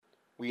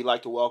We'd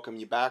like to welcome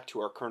you back to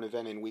our current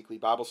event and weekly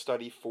Bible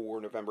study for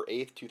November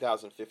 8th,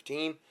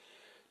 2015.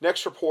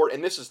 Next report,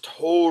 and this is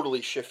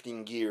totally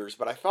shifting gears,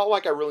 but I felt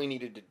like I really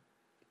needed to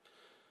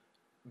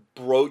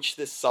broach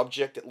this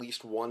subject at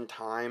least one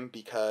time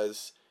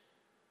because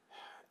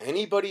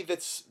anybody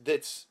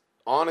that's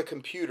on a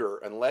computer,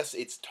 unless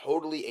it's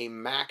totally a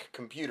Mac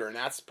computer, and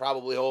that's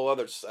probably a whole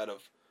other set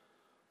of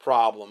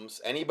problems,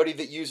 anybody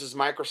that uses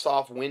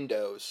Microsoft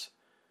Windows,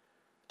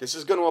 this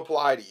is going to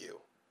apply to you.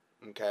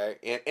 Okay,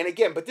 and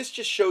again, but this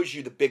just shows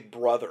you the big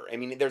brother. I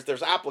mean,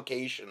 there's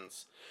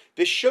applications.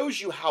 This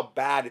shows you how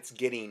bad it's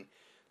getting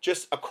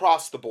just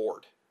across the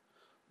board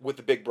with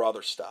the big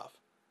brother stuff.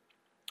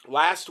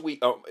 Last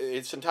week,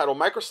 it's entitled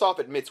Microsoft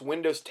Admits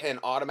Windows 10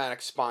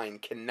 Automatic Spying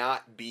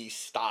Cannot Be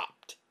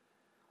Stopped.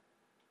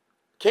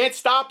 Can't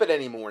stop it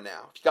anymore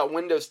now if you got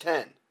Windows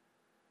 10.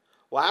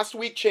 Last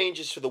week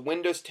changes to the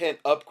Windows 10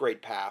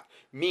 upgrade path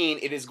mean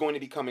it is going to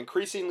become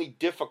increasingly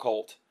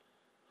difficult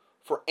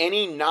for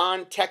any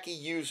non-techie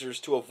users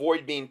to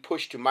avoid being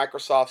pushed to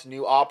Microsoft's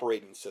new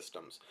operating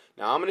systems.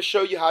 Now, I'm going to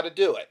show you how to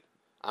do it.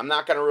 I'm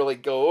not going to really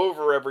go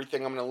over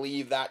everything. I'm going to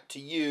leave that to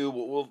you.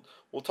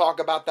 We'll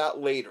talk about that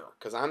later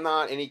because I'm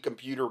not any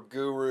computer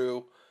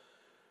guru.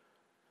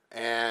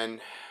 And,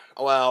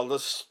 well,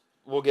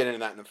 we'll get into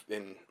that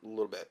in a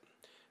little bit.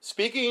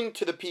 Speaking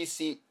to the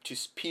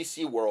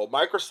PC world,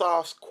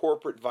 Microsoft's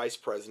corporate vice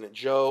president,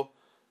 Joe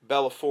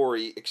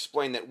Belafori,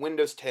 explained that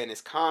Windows 10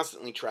 is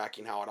constantly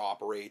tracking how it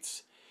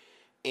operates,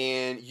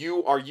 and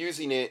you are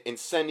using it and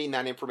sending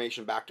that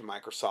information back to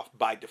Microsoft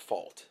by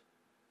default.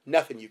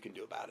 Nothing you can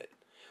do about it.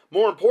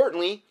 More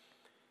importantly,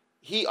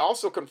 he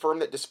also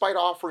confirmed that despite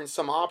offering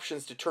some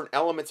options to turn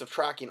elements of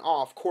tracking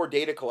off, core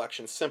data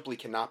collection simply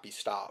cannot be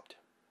stopped.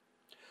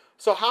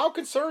 So how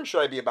concerned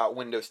should I be about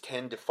Windows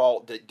 10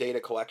 default data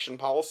collection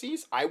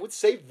policies? I would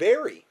say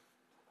very.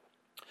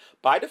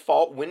 By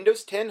default,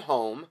 Windows 10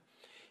 Home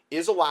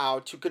is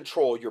allowed to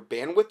control your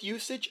bandwidth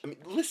usage. I mean,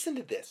 listen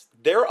to this.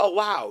 They're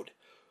allowed.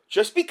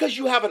 Just because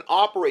you have an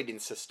operating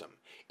system,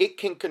 it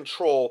can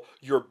control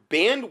your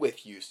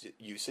bandwidth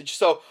usage.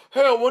 So,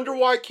 hey, I wonder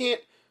why I can't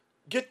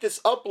get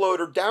this upload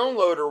or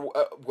download or,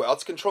 well,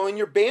 it's controlling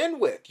your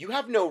bandwidth. You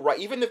have no right,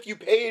 even if you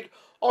paid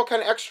all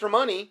kind of extra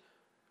money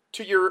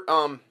to your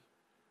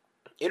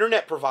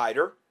internet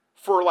provider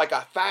for like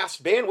a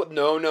fast bandwidth.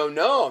 No,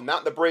 not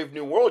in the brave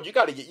new world. You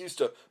got to get used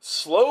to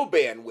slow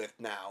bandwidth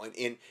now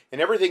and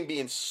everything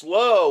being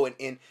slow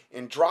and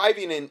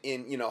driving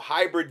in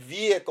hybrid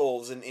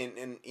vehicles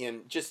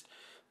and just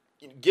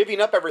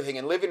giving up everything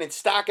and living in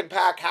stack and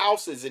pack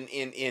houses and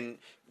eating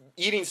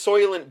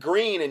Soylent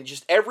Green and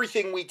just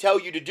everything we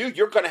tell you to do,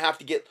 you're going to have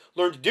to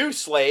learn to do,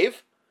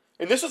 slave.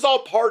 And this is all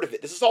part of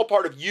it. This is all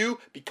part of you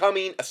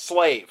becoming a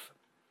slave.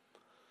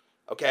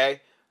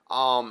 Okay?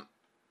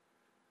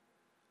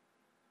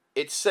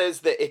 It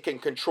says that it can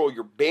control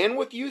your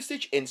bandwidth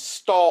usage,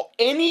 install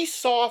any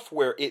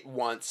software it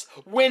wants,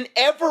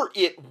 whenever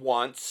it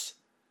wants,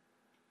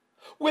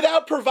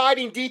 without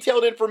providing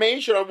detailed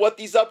information on what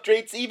these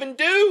updates even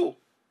do.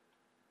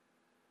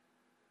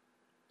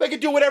 They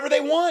can do whatever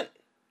they want.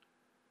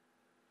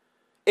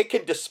 It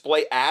can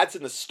display ads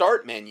in the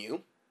start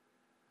menu.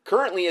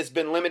 Currently has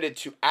been limited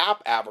to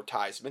app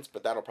advertisements,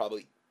 but that'll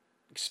probably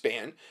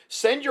expand.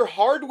 Send your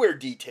hardware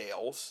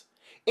details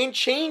and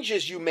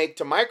changes you make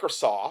to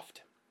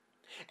Microsoft,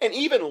 and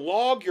even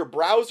log your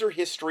browser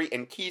history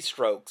and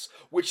keystrokes,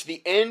 which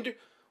the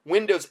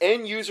Windows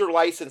End User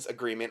License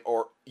Agreement,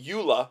 or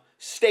EULA,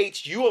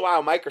 states you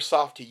allow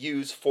Microsoft to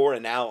use for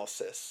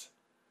analysis.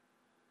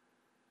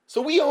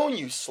 So we own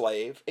you,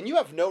 slave, and you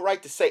have no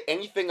right to say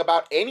anything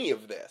about any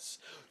of this.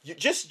 You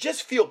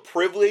just feel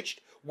privileged.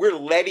 We're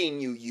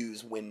letting you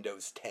use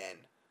Windows 10.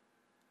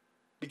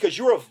 Because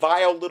you're a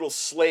vile little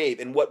slave,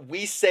 and what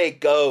we say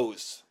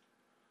goes.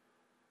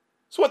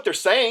 It's what they're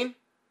saying.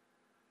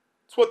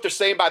 It's what they're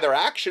saying by their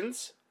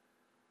actions.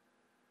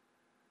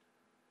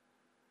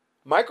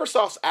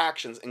 Microsoft's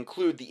actions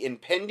include the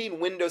impending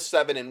Windows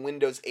 7 and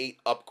Windows 8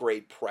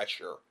 upgrade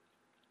pressure.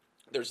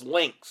 There's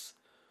links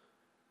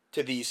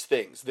to these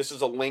things. This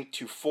is a link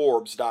to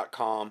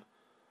Forbes.com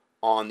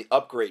on the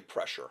upgrade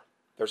pressure.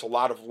 There's a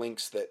lot of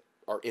links that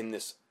are in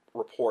this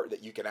report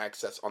that you can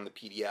access on the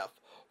PDF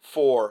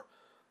for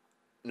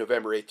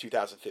November 8,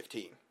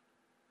 2015.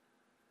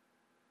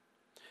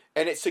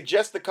 And it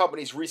suggests the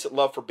company's recent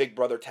love for Big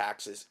Brother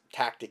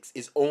tactics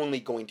is only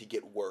going to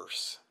get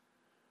worse.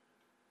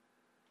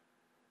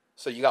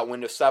 So you got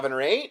Windows 7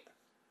 or 8.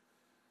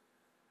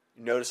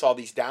 You notice all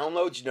these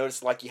downloads. You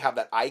notice like you have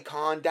that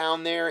icon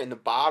down there in the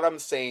bottom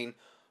saying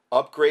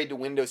upgrade to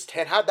Windows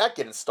 10. How'd that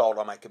get installed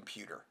on my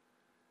computer?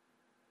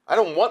 I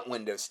don't want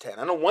Windows 10.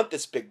 I don't want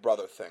this Big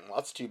Brother thing. Well,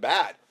 that's too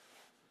bad.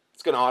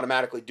 It's going to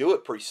automatically do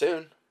it pretty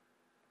soon.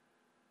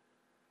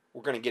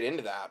 We're going to get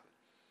into that.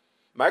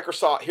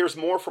 Microsoft, here's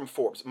more from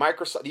Forbes.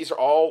 Microsoft, these are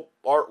all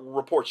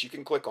reports you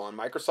can click on.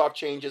 Microsoft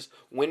changes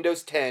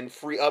Windows 10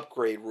 free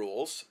upgrade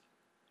rules.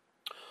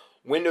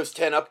 Windows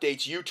 10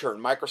 updates U-turn.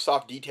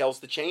 Microsoft details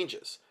the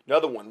changes.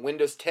 Another one,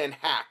 Windows 10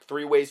 hack.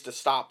 3 ways to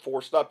stop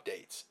forced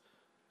updates.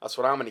 That's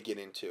what I'm going to get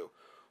into.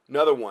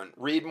 Another one,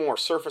 read more.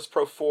 Surface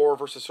Pro 4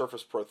 versus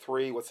Surface Pro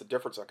 3. What's the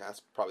difference? Okay, that's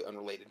probably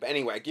unrelated. But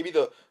anyway, I give you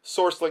the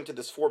source link to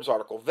this Forbes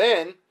article.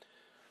 Then,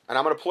 and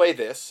I'm going to play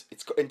this.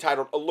 It's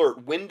entitled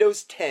Alert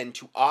Windows 10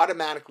 to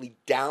automatically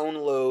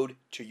download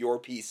to your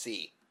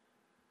PC.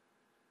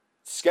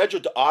 It's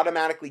scheduled to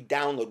automatically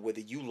download whether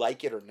you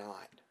like it or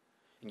not.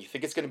 And you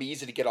think it's going to be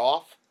easy to get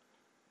off?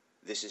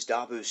 This is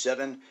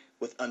Dabu7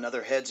 with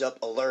another heads up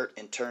alert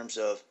in terms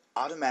of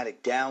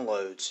automatic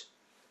downloads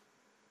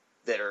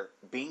that are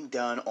being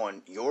done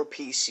on your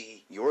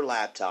PC, your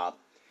laptop,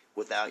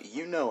 without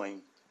you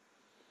knowing,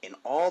 and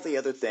all the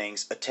other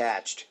things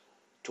attached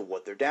to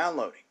what they're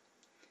downloading.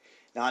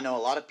 Now, I know a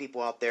lot of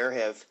people out there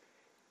have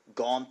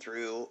gone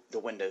through the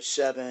Windows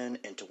 7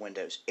 into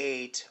Windows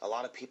 8. A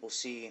lot of people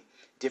see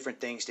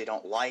different things they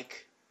don't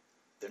like,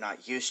 they're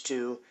not used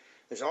to.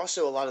 There's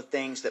also a lot of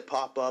things that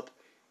pop up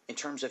in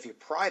terms of your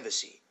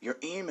privacy, your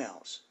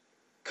emails,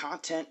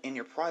 content in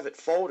your private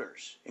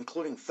folders,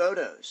 including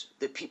photos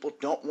that people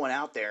don't want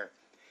out there,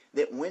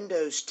 that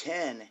Windows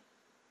 10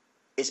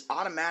 is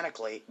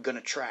automatically going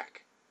to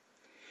track.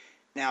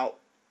 Now,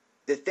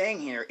 the thing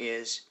here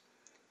is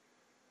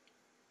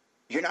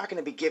you're not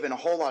going to be given a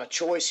whole lot of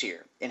choice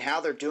here, and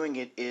how they're doing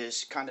it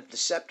is kind of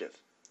deceptive.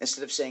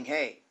 Instead of saying,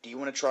 hey, do you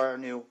want to try our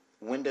new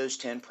Windows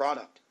 10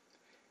 product?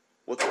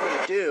 What they're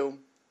going to do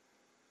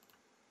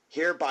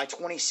here by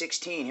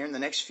 2016, here in the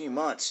next few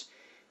months,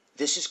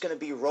 this is going to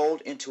be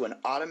rolled into an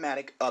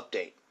automatic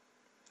update.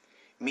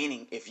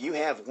 Meaning, if you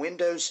have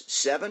Windows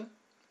 7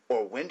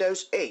 or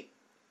Windows 8,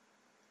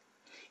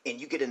 and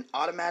you get an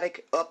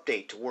automatic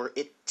update to where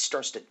it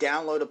starts to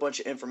download a bunch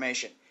of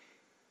information,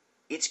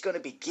 it's going to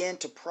begin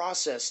to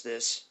process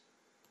this,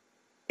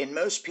 and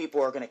most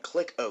people are going to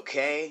click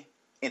OK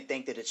and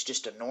think that it's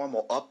just a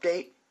normal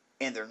update,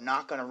 and they're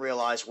not going to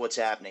realize what's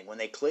happening. When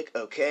they click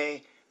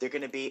OK, they're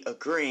going to be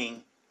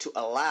agreeing to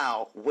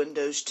allow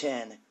Windows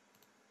 10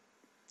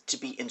 to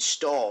be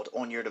installed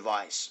on your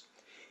device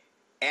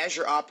as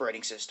your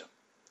operating system.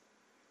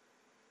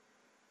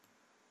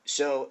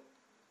 So,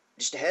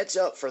 just a heads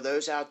up for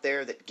those out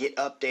there that get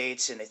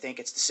updates and they think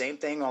it's the same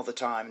thing all the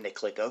time and they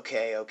click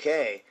OK,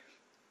 OK.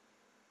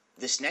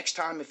 This next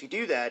time, if you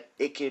do that,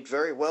 it could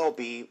very well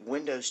be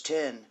Windows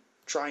 10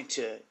 trying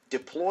to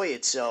deploy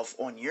itself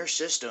on your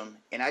system.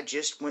 And I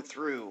just went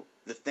through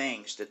the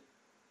things that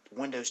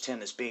Windows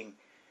 10 is being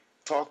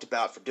talked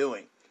about for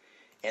doing.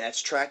 And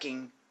that's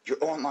tracking your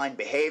online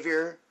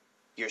behavior,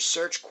 your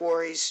search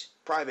queries,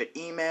 private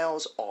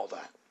emails, all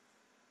that.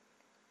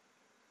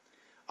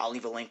 I'll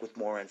leave a link with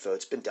more info.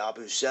 It's been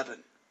Dabu7.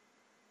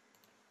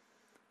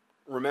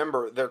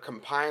 Remember, they're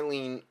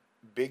compiling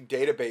big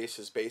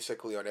databases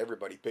basically on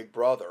everybody. Big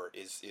Brother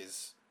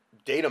is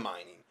data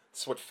mining.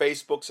 It's what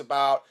Facebook's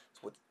about.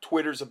 It's what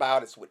Twitter's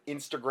about. It's what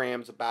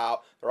Instagram's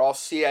about. They're all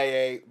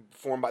CIA,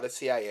 formed by the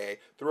CIA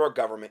through our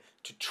government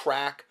to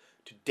track,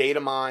 to data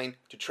mine,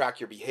 to track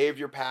your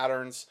behavior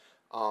patterns.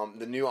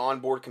 The new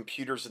onboard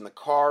computers in the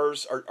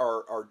cars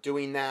are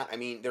doing that. I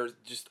mean, there's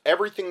just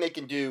everything they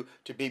can do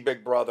to be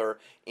Big Brother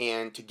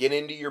and to get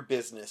into your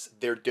business,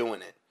 they're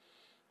doing it.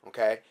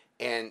 Okay?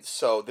 And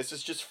so this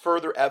is just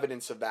further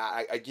evidence of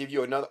that. I give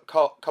you another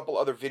couple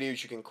other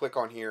videos you can click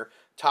on here.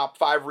 Top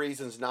 5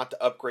 reasons not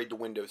to upgrade to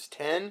Windows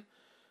 10.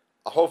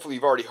 Hopefully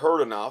you've already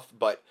heard enough,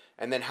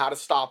 and then how to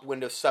stop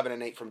Windows 7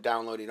 and 8 from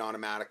downloading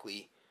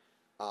automatically,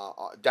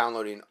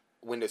 downloading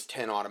Windows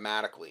 10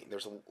 automatically.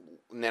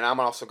 And then I'm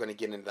also going to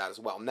get into that as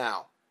well.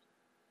 Now,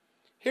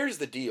 here's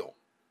the deal.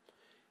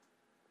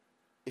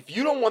 If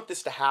you don't want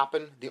this to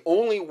happen, the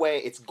only way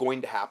it's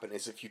going to happen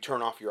is if you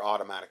turn off your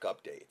automatic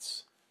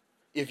updates.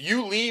 If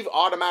you leave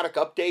automatic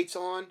updates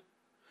on,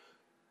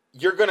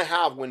 you're going to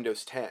have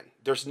Windows 10.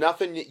 There's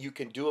nothing that you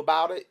can do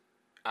about it.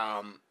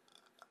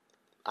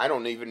 I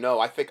don't even know.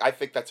 I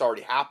think that's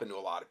already happened to a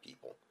lot of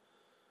people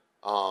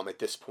at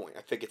this point.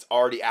 I think it's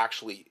already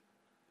actually,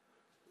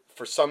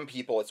 for some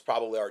people, it's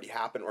probably already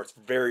happened, or it's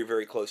very,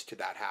 very close to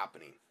that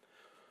happening.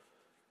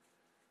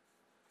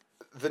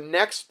 The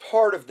next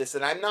part of this,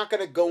 and I'm not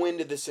going to go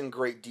into this in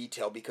great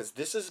detail because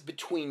this is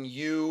between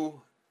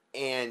you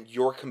and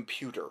your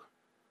computer.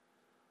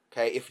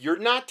 Okay, if you're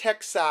not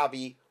tech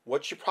savvy,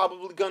 what you're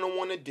probably going to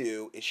want to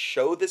do is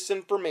show this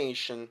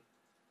information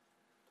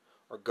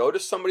or go to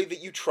somebody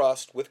that you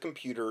trust with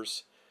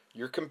computers,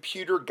 your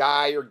computer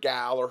guy or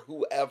gal or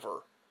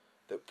whoever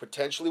that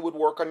potentially would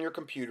work on your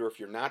computer if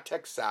you're not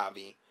tech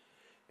savvy,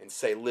 and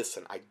say,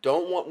 listen, I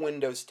don't want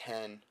Windows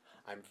 10.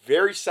 I'm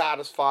very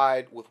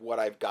satisfied with what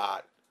I've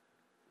got,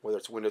 whether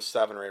it's Windows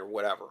 7 or 8 or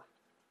whatever.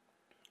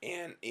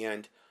 And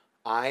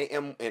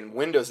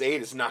Windows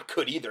 8 is not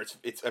good either.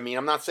 I mean,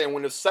 I'm not saying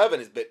Windows 7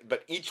 is,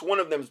 but each one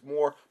of them is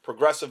more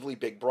progressively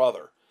Big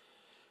Brother.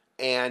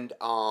 And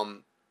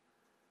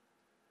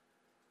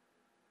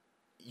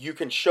you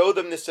can show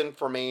them this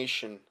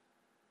information,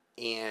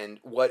 and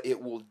what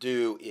it will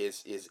do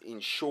is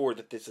ensure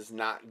that this is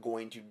not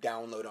going to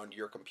download onto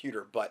your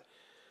computer. But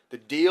the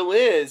deal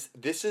is,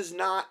 this is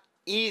not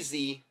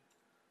easy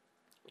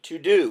to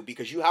do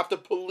because you have to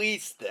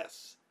police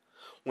this.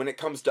 When it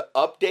comes to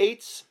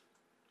updates,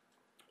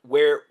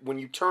 where when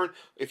you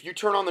if you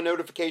turn on the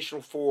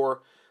notification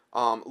for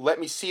let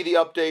me see the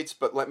updates,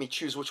 but let me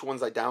choose which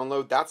ones I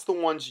download, that's the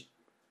ones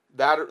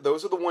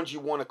those are the ones you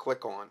want to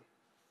click on.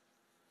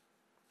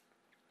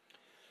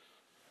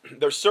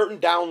 There's certain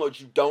downloads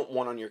you don't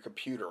want on your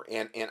computer,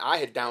 and I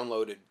had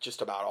downloaded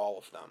just about all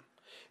of them.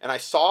 And I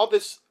saw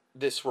this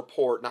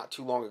report not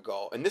too long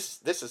ago, and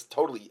this is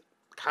totally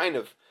kind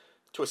of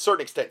to a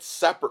certain extent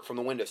separate from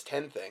the Windows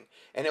 10 thing,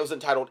 and it was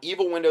entitled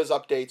Evil Windows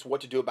Updates,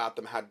 What to Do About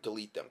Them, How to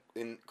Delete Them,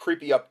 in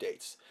creepy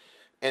updates.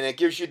 And it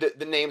gives you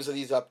the names of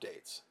these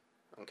updates.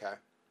 Okay.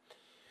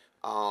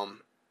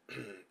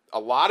 A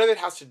lot of it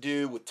has to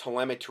do with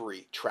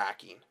telemetry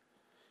tracking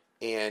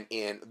and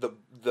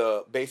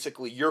the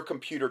basically your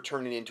computer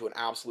turning into an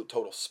absolute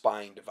total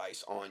spying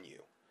device on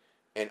you,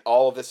 and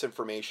all of this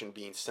information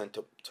being sent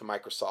to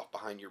Microsoft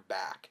behind your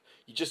back.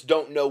 You just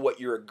don't know what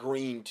you're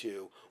agreeing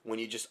to when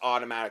you just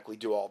automatically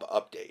do all the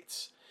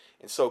updates.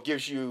 And so it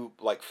gives you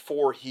like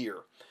 4 here.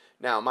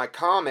 Now, my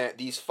comment,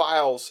 these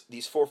 4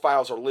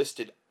 files are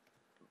listed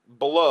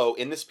below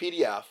in this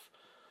PDF.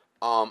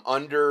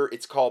 Under,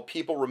 it's called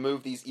People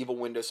Remove These Evil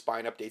Windows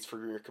Spying Updates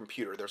for Your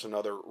Computer. There's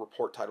another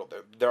report title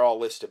there. They're all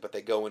listed, but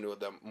they go into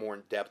them more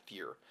in depth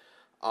here.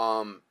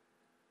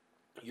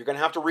 You're going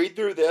to have to read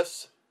through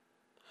this,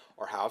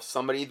 or have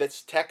somebody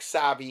that's tech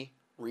savvy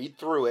read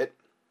through it.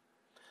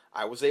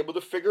 I was able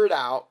to figure it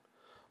out,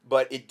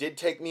 but it did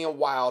take me a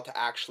while to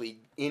actually,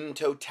 in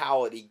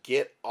totality,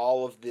 get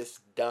all of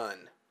this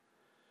done.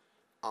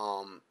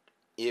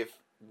 If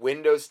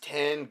Windows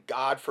 10,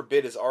 God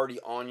forbid, is already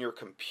on your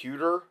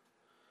computer,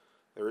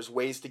 there's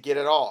ways to get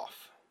it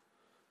off.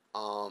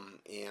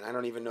 And I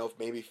don't even know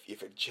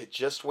if it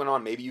just went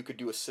on, maybe you could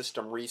do a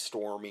system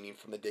restore, meaning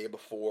from the day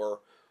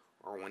before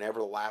or whenever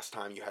the last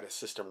time you had a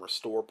system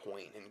restore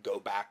point, and go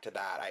back to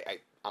that.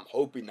 I'm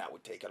hoping that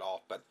would take it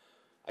off, but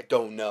I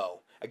don't know.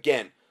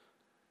 Again,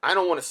 I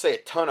don't want to say a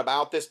ton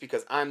about this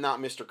because I'm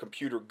not Mr.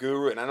 Computer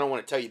Guru, and I don't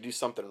want to tell you to do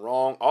something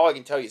wrong. All I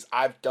can tell you is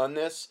I've done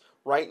this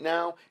right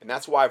now, and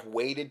that's why I've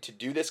waited to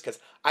do this, because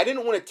I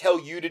didn't want to tell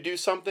you to do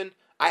something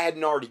I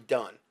hadn't already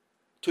done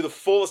to the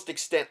fullest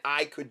extent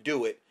I could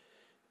do it.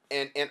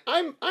 And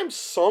I'm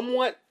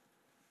somewhat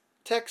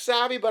tech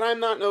savvy, but I'm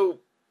not no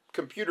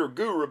computer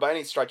guru by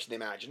any stretch of the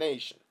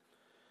imagination.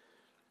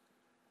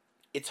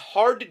 It's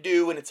hard to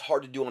do, and it's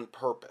hard to do on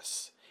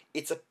purpose.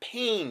 It's a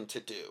pain to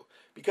do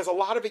because a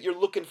lot of it you're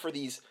looking for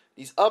these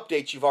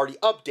updates you've already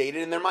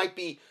updated, and there might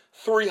be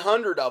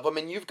 300 of them,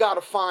 and you've got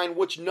to find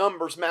which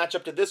numbers match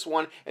up to this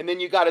one, and then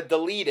you got to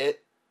delete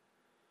it,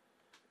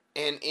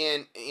 and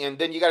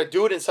then you got to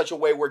do it in such a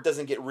way where it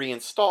doesn't get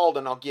reinstalled,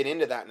 and I'll get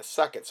into that in a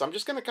second. So I'm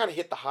just going to kind of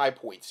hit the high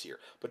points here.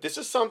 But this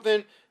is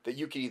something that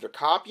you can either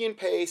copy and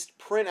paste,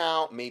 print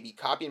out, maybe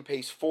copy and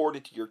paste, forward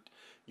it to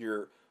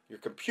your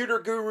computer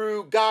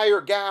guru guy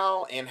or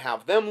gal, and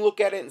have them look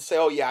at it and say,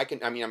 oh yeah, I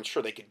can. I mean, I'm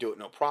sure they could do it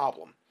no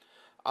problem.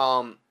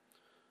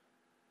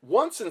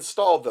 Once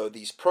installed, though,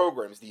 these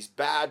programs, these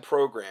bad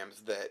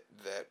programs that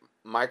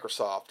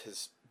Microsoft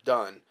has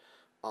done,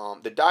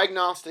 the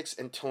Diagnostics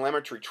and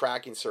Telemetry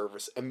Tracking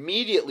Service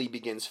immediately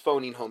begins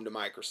phoning home to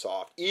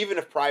Microsoft, even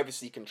if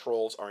privacy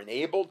controls are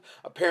enabled,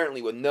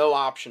 apparently with no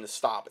option to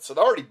stop it. So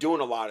they're already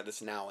doing a lot of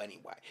this now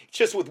anyway. It's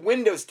just with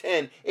Windows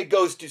 10, it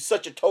goes to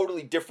such a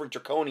totally different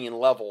draconian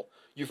level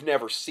you've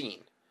never seen.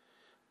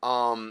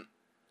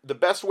 The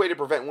best way to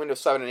prevent Windows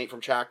 7 and 8 from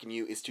tracking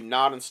you is to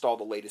not install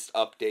the latest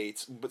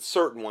updates, but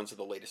certain ones of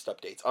the latest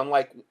updates.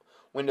 Unlike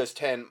Windows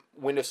 10,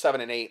 Windows 7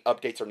 and 8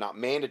 updates are not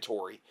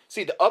mandatory.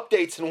 See, the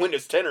updates in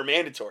Windows 10 are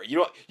mandatory.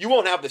 You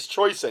won't have this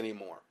choice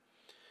anymore.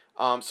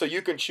 So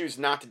you can choose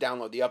not to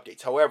download the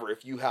updates. However,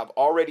 if you have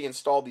already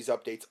installed these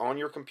updates on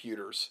your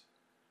computers,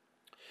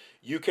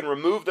 you can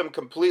remove them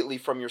completely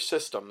from your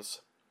systems,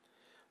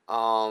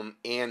 and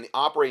the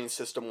operating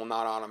system will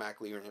not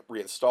automatically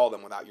reinstall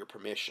them without your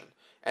permission.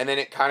 And then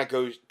it kind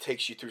of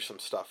takes you through some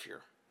stuff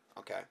here.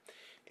 Okay.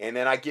 And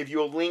then I give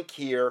you a link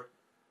here.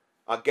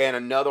 Again,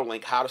 another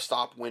link, how to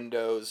stop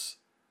Windows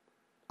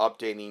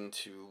updating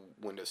to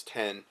Windows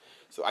 10.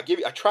 So I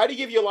try to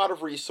give you a lot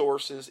of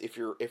resources. If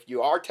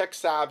you are tech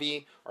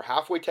savvy or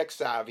halfway tech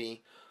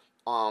savvy,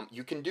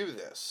 you can do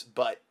this.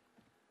 But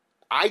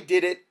I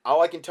did it.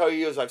 All I can tell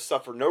you is I've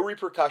suffered no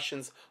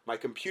repercussions. My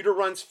computer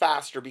runs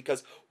faster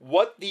because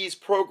what these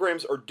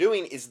programs are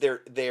doing is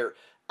they're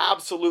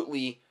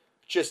absolutely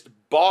just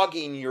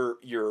bogging your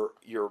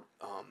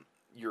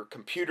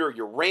computer,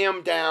 your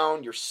RAM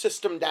down, your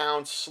system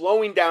down,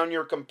 slowing down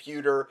your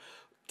computer,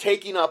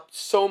 taking up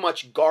so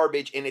much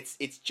garbage, and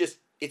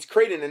it's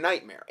creating a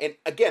nightmare. And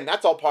again,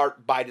 that's all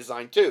part by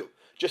design too.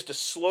 Just to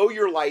slow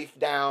your life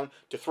down,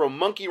 to throw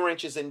monkey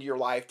wrenches into your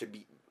life, to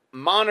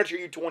monitor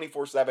you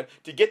 24/7,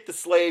 to get the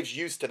slaves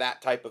used to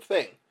that type of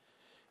thing.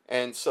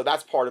 And so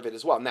that's part of it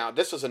as well. Now,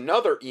 this is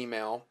another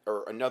email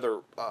or another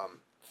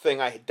thing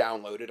I had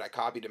downloaded. I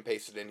copied and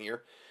pasted in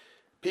here.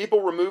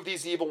 People remove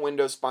these evil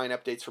Windows spying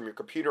updates from your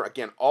computer.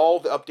 Again, all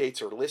the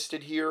updates are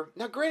listed here.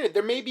 Now, granted,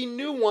 there may be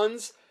new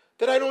ones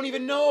that I don't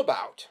even know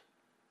about.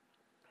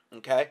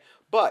 Okay?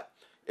 But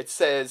it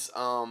says,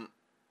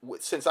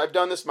 since I've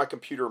done this, my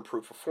computer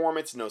improved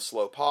performance, no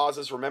slow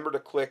pauses. Remember to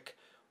click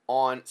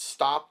on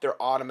stop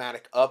their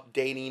automatic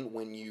updating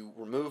when you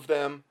remove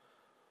them.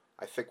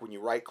 I think when you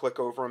right click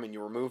over them and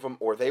you remove them,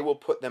 or they will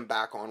put them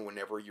back on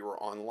whenever you're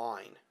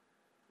online.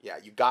 Yeah,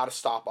 you got to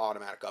stop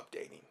automatic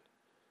updating.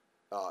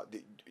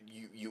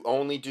 You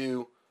only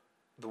do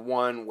the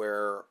one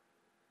where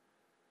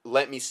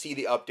let me see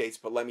the updates,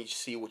 but let me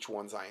see which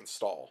ones I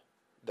install.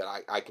 That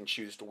I can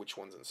choose to which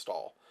ones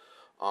install.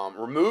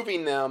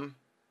 Removing them,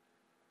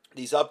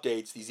 these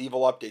updates, these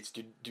evil updates,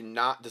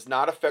 does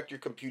not affect your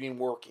computing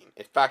working.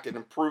 In fact, it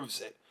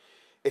improves it.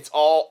 It's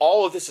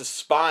all of this is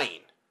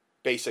spying,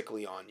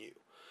 basically, on you.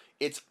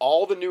 It's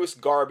all the newest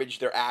garbage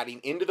they're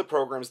adding into the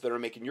programs that are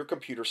making your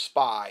computer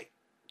spy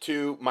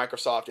to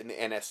Microsoft and the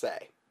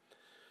NSA.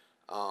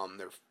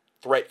 Their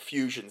threat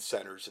fusion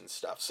centers and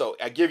stuff. So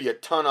I give you a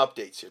ton of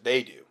updates here.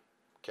 They do.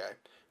 Okay.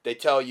 They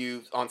tell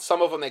you, on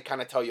some of them, they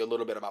kind of tell you a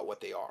little bit about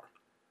what they are.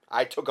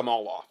 I took them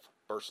all off,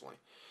 personally.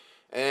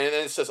 And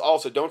then it says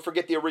also, don't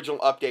forget the original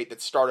update that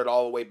started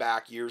all the way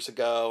back years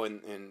ago,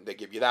 and they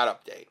give you that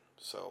update.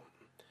 So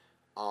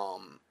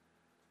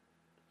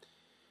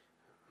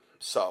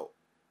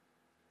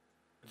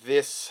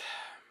this,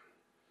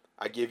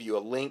 I give you a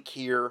link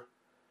here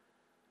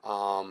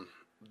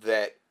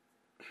that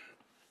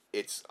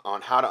it's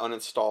on how to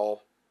uninstall.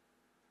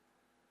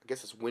 I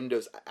guess it's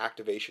Windows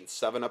Activation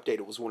 7 update.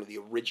 It was one of the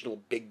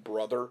original Big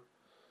Brother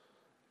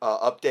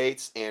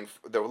updates, and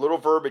the little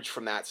verbiage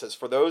from that says,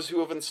 for those who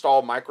have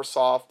installed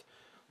Microsoft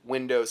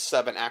Windows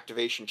 7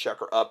 Activation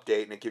Checker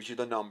update, and it gives you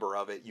the number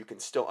of it, you can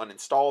still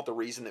uninstall it. The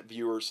reason that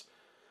viewers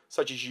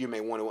such as you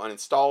may want to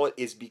uninstall it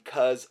is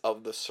because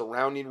of the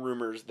surrounding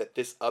rumors that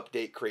this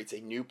update creates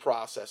a new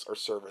process or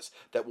service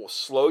that will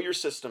slow your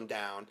system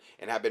down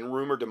and have been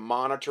rumored to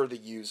monitor the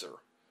user.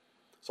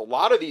 So a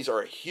lot of these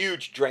are a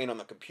huge drain on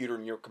the computer,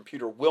 and your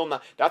computer will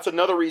not. That's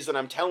another reason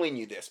I'm telling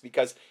you this,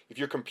 because if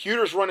your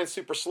computer's running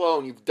super slow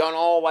and you've done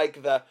all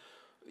like the,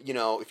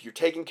 if you're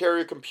taking care of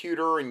your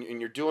computer and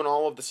you're doing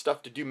all of the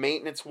stuff to do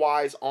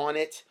maintenance-wise on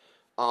it,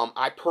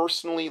 I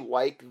personally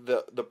like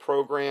the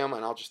program,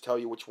 and I'll just tell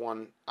you which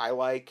one I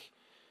like.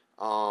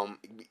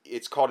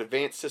 It's called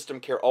Advanced System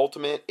Care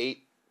Ultimate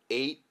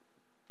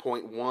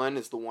 8.1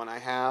 is the one I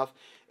have.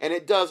 And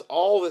it does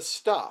all this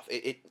stuff.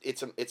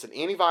 It's an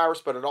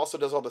antivirus, but it also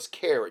does all this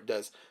care. It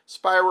does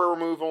spyware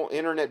removal,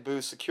 internet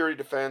boost, security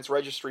defense,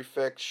 registry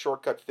fix,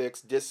 shortcut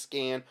fix, disk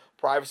scan,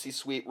 privacy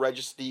sweep,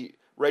 registry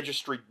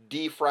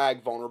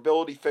defrag,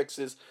 vulnerability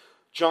fixes,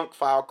 junk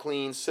file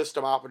clean,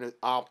 system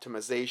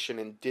optimization,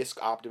 and disk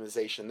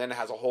optimization. Then it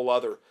has a whole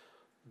other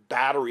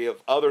battery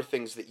of other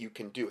things that you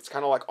can do. It's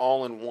kind of like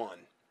all in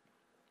one.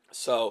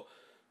 So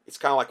it's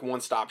kind of like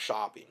one-stop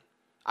shopping.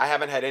 I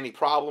haven't had any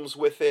problems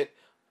with it.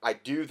 I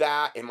do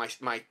that, and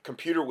my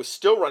computer was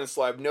still running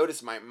slow. I've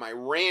noticed my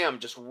RAM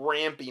just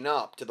ramping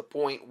up to the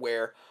point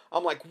where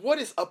I'm like, what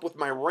is up with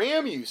my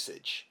RAM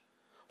usage?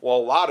 Well, a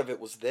lot of it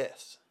was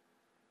this.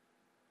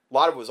 A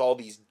lot of it was all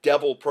these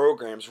devil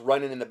programs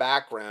running in the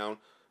background,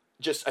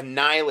 just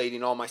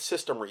annihilating all my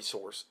system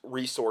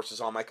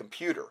resources on my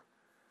computer.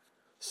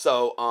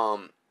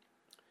 So,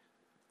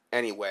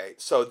 anyway,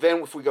 so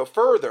then if we go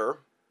further,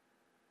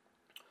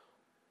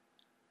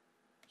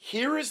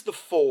 here is the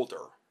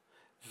folder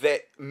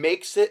that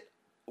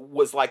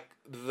was like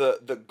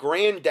the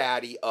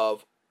granddaddy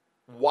of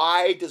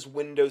why does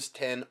Windows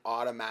 10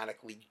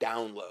 automatically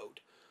download,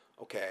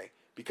 okay?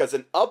 Because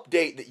an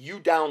update that you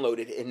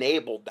downloaded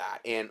enabled that,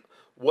 and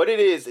what it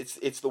is,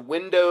 it's the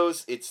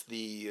Windows, it's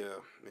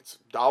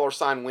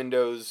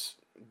 $Windows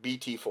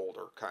BT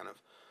folder, kind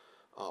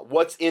of.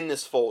 What's in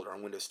this folder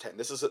on Windows 10?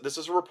 This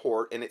is a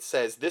report, and it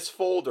says this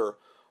folder,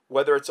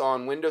 whether it's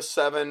on Windows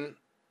 7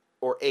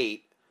 or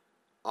 8,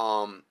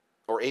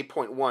 or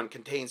 8.1,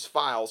 contains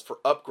files for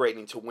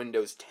upgrading to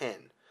Windows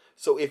 10.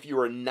 So if you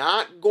are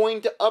not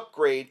going to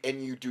upgrade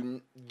and you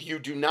do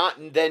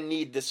not then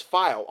need this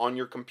file on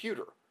your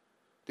computer.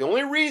 The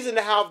only reason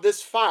to have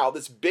this file,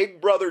 this Big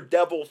Brother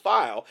devil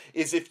file,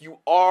 is if you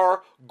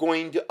are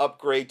going to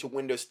upgrade to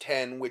Windows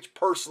 10, which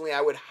personally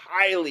I would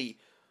highly,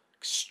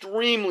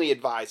 extremely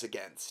advise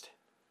against.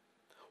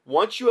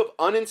 Once you have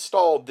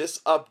uninstalled this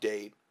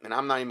update, and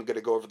I'm not even going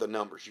to go over the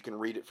numbers, you can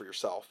read it for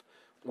yourself,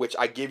 which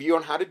I give you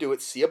on how to do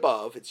it, see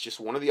above. It's just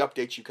one of the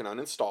updates you can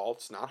uninstall.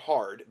 It's not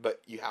hard,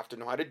 but you have to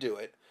know how to do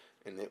it,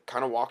 and it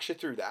kind of walks you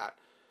through that.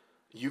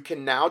 You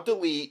can now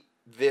delete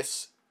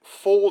this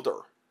folder.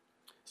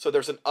 So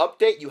there's an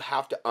update you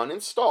have to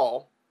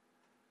uninstall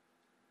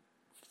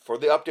for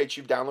the updates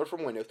you've downloaded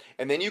from Windows,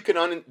 and then you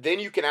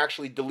can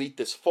actually delete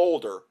this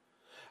folder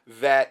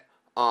that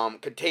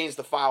contains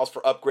the files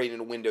for upgrading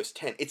to Windows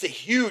 10. It's a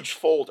huge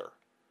folder,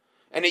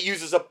 and it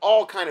uses up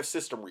all kind of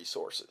system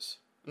resources.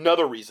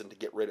 Another reason to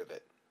get rid of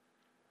it.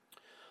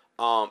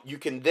 You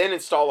can then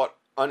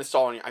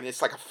uninstall it.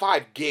 It's like a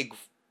 5 gig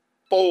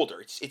folder.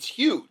 It's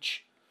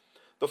huge.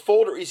 The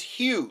folder is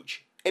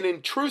huge. An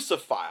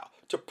intrusive file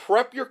to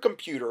prep your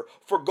computer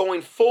for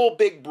going full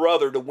Big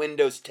Brother to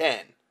Windows 10,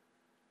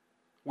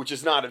 which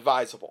is not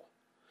advisable.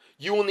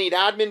 You will need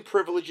admin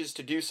privileges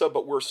to do so,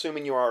 but we're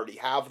assuming you already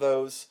have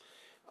those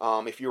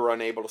if you were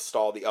unable to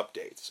install the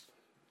updates.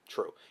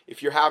 True.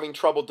 If you're having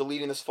trouble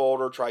deleting this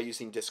folder, try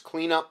using disk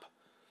cleanup.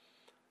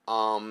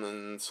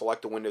 And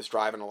select the Windows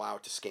drive and allow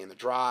it to scan the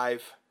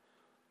drive.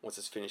 Once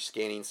it's finished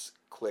scanning,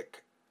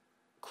 click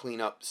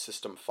clean up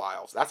system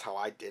files. That's how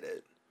I did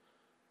it.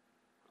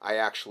 I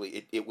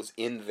actually, it was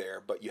in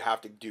there, but you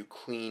have to do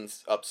clean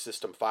up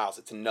system files.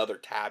 It's another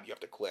tab you have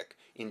to click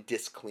in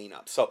disk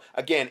cleanup. So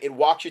again, it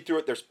walks you through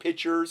it. There's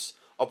pictures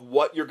of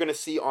what you're going to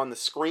see on the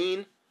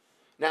screen.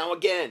 Now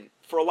again,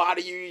 for a lot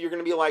of you, you're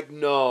going to be like,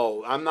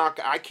 no,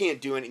 I can't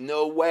do it.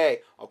 No way.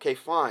 Okay,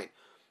 fine.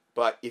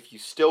 But if you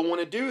still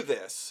want to do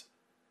this,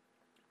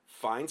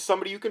 find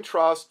somebody you can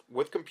trust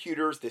with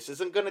computers. This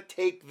isn't going to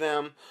take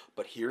them.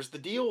 But here's the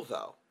deal,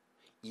 though.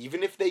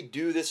 Even if they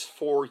do this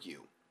for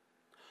you,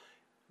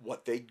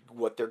 what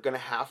they're going to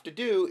have to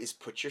do is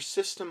put your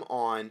system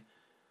on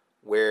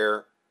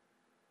where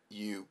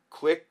you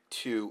click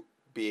to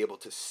be able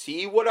to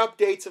see what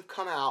updates have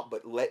come out,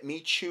 but let me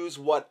choose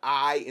what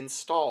I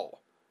install.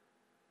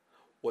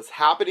 What's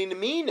happening to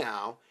me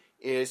now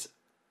is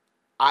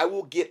I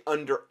will get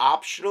under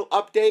optional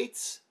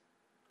updates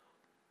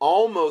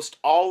almost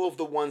all of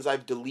the ones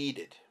I've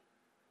deleted.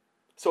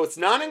 So it's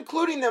not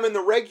including them in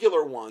the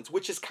regular ones,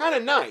 which is kind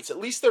of nice.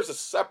 At least there's a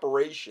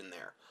separation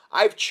there.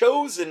 I've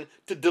chosen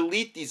to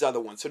delete these other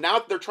ones. So now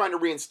they're trying to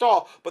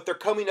reinstall, but they're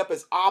coming up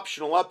as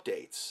optional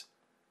updates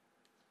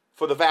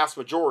for the vast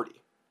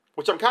majority,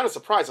 which I'm kind of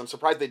surprised. I'm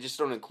surprised they just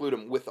don't include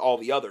them with all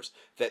the others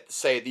that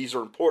say these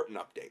are important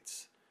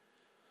updates.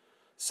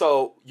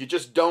 So you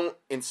just don't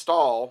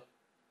install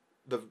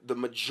the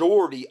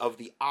majority of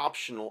the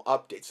optional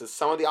updates. So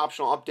some of the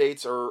optional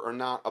updates are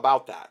not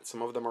about that.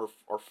 Some of them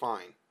are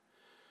fine.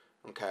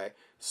 Okay,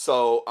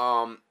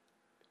 so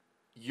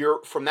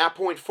you're from that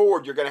point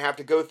forward, you're going to have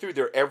to go through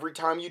there every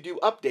time you do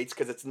updates,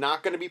 because it's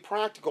not going to be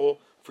practical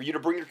for you to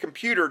bring your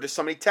computer to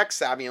somebody tech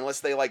savvy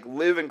unless they like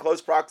live in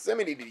close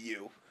proximity to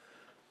you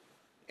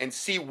and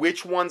see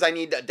which ones I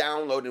need to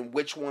download and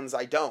which ones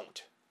I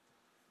don't.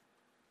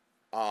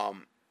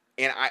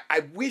 And I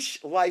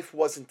wish life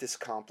wasn't this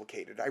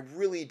complicated. I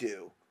really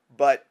do.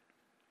 But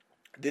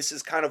this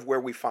is kind of where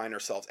we find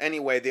ourselves.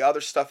 Anyway, the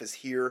other stuff is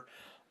here.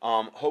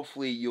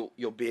 Hopefully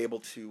you'll be able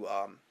to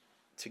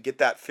get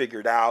that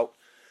figured out.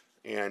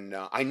 And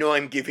I know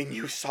I'm giving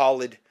you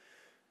solid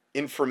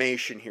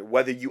information here.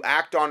 Whether you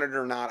act on it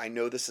or not, I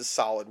know this is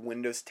solid.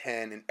 Windows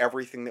 10 and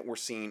everything that we're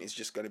seeing is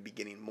just going to be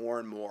getting more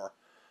and more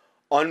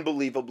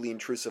unbelievably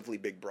intrusively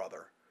Big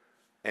Brother.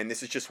 And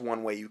this is just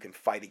one way you can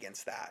fight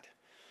against that.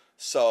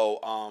 So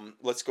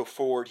let's go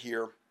forward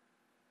here.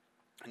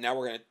 And now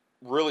we're going to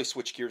really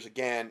switch gears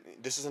again.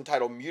 This is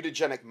entitled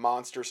Mutagenic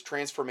Monsters,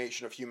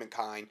 Transformation of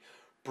Humankind,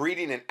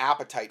 Breeding an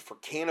Appetite for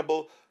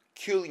Cannibal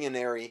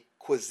Culinary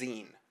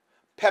Cuisine.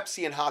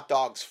 Pepsi and hot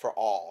dogs for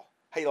all.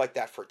 How do you like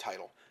that for a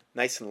title?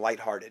 Nice and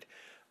lighthearted.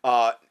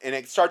 And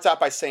it starts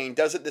out by saying,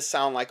 doesn't this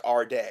sound like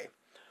our day?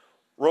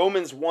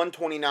 Romans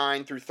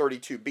 1:29 through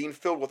 32, being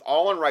filled with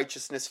all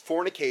unrighteousness,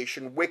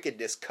 fornication,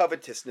 wickedness,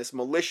 covetousness,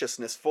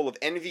 maliciousness, full of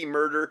envy,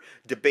 murder,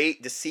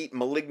 debate, deceit,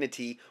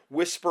 malignity,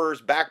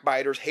 whisperers,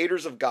 backbiters,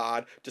 haters of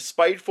God,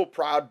 despiteful,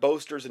 proud,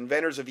 boasters,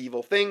 inventors of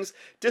evil things,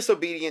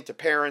 disobedient to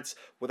parents,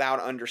 without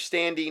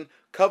understanding,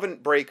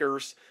 covenant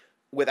breakers,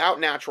 without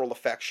natural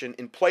affection,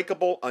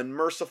 implacable,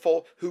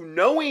 unmerciful, who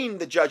knowing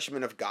the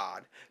judgment of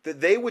God,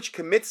 that they which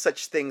commit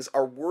such things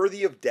are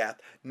worthy of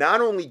death,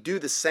 not only do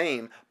the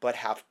same, but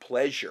have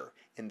pleasure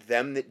in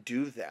them that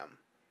do them.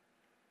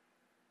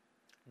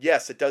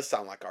 Yes, it does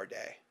sound like our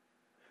day.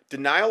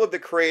 Denial of the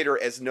Creator,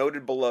 as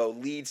noted below,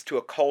 leads to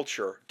a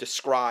culture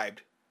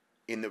described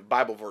in the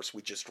Bible verse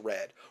we just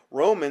read.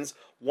 Romans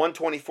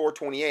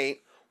 1:24-28,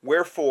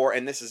 wherefore,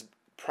 and this is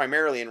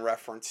primarily in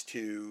reference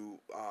to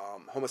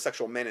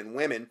homosexual men and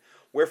women,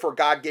 wherefore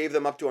God gave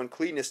them up to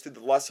uncleanness through the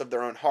lusts of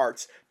their own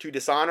hearts, to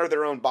dishonor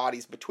their own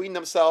bodies between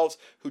themselves,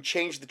 who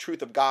changed the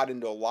truth of God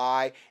into a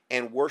lie,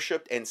 and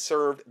worshipped and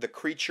served the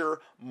creature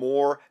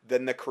more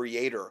than the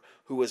Creator,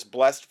 who is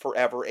blessed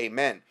forever.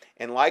 Amen.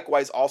 And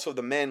likewise also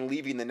the men,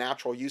 leaving the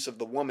natural use of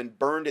the woman,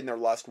 burned in their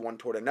lust one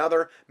toward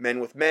another, men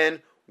with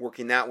men,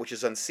 working that which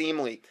is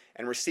unseemly,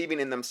 and receiving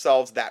in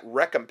themselves that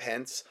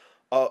recompense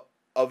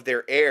of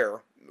their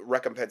error.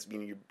 Recompense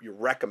meaning you're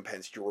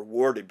recompensed, you're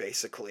rewarded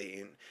basically,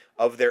 and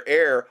of their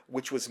error,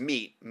 which was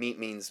meet. Meet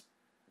means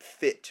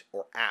fit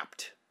or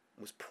apt.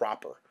 It was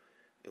proper.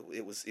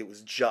 It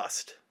was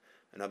just.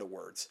 In other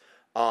words,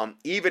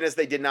 even as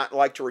they did not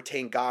like to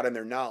retain God in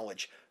their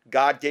knowledge,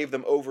 God gave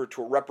them over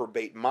to a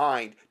reprobate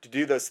mind to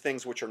do those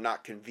things which are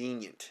not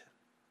convenient.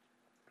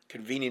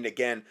 Convenient,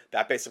 again,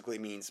 that basically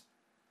means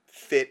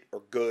fit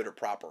or good or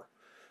proper.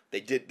 They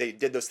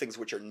did those things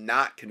which are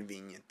not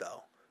convenient,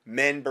 though.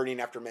 Men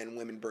burning after men,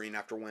 women burning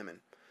after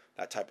women,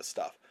 that type of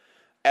stuff.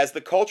 As the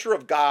culture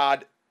of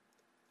God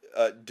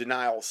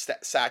denial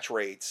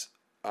saturates,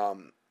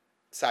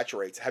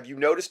 have you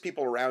noticed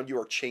people around you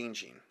are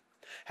changing?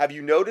 Have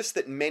you noticed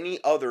that what many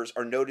others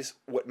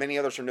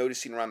are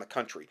noticing around the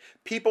country?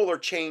 People are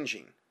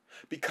changing,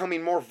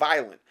 becoming more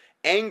violent,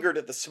 angered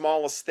at the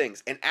smallest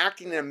things, and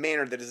acting in a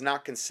manner that is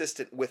not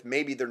consistent with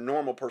maybe their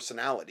normal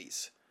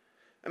personalities.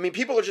 I mean,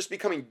 people are just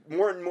becoming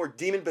more and more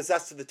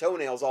demon-possessed to the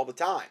toenails all the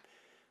time.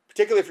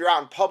 Particularly if you're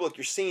out in public,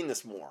 you're seeing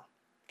this more.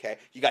 Okay,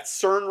 you got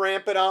CERN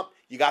ramping up.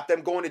 You got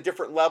them going to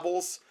different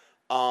levels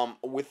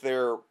with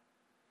their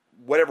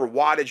whatever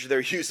wattage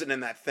they're using in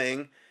that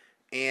thing.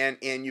 And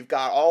you've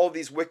got all of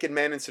these wicked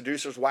men and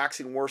seducers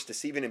waxing worse,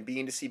 deceiving and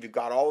being deceived. You've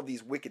got all of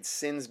these wicked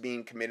sins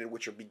being committed,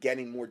 which are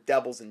begetting more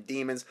devils and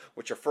demons,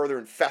 which are further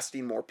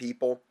infesting more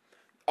people.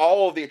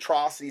 All of the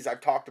atrocities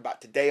I've talked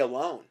about today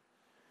alone.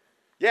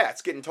 Yeah,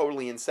 it's getting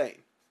totally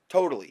insane.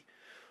 Totally.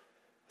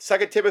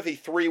 2 Timothy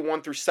 3,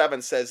 1 through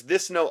 7 says,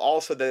 "This know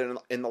also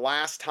that in the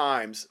last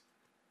times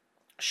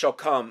shall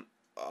come,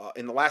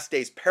 in the last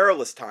days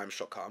perilous times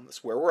shall come."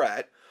 That's where we're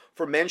at.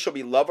 "For men shall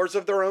be lovers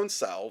of their own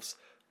selves,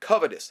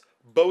 covetous,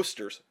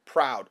 boasters,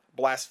 proud,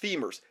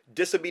 blasphemers,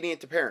 disobedient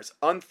to parents,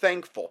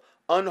 unthankful,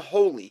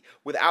 unholy,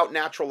 without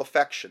natural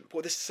affection."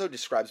 Boy, this so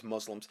describes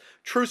Muslims.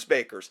 "Truce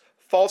breakers,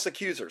 false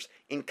accusers,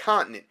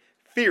 incontinent,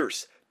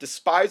 fierce,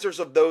 despisers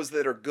of those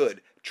that are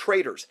good,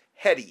 traitors,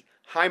 heady,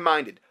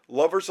 high-minded,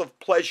 lovers of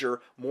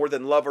pleasure more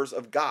than lovers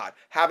of God,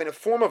 having a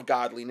form of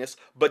godliness,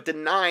 but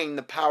denying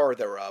the power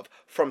thereof.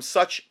 From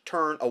such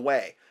turn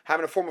away."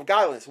 Having a form of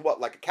godliness,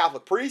 what, like a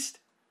Catholic priest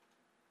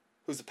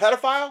who's a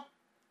pedophile?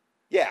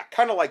 Yeah,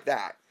 kind of like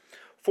that.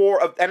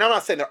 And I'm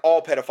not saying they're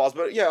all pedophiles,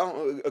 but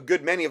a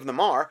good many of them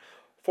are.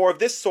 "For of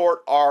this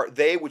sort are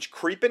they which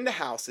creep into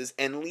houses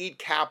and lead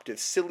captive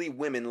silly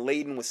women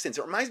laden with sins."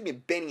 It reminds me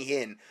of Benny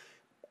Hinn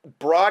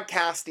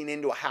broadcasting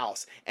into a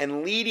house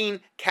and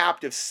leading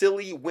captive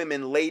silly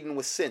women laden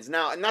with sins.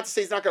 Now, not to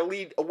say he's not going to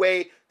lead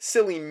away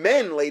silly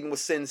men laden with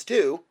sins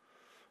too.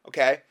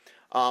 Okay?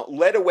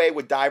 "Led away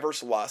with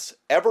diverse lusts,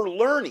 ever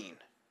learning,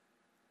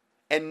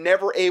 and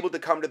never able to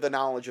come to the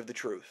knowledge of the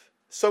truth."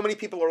 So many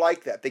people are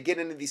like that. They get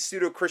into these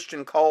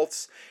pseudo-Christian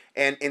cults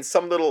and in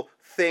some little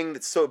thing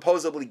that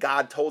supposedly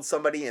God told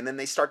somebody, and then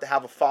they start to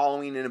have a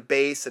following and a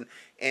base, and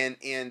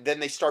then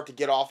they start to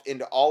get off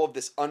into all of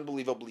this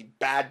unbelievably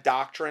bad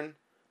doctrine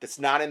that's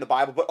not in the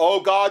Bible. But, oh,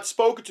 God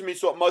spoke it to me,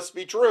 so it must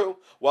be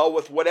true. Well,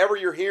 with whatever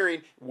you're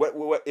hearing,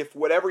 if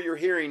whatever you're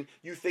hearing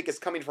you think is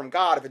coming from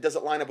God, if it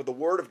doesn't line up with the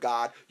Word of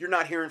God, you're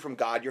not hearing from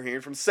God, you're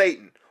hearing from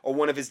Satan or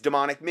one of his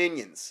demonic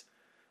minions.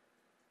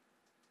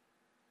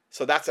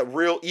 So that's a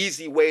real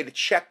easy way to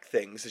check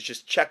things, is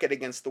just check it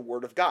against the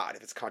Word of God.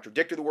 If it's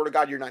contradictory to the Word of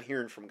God, you're not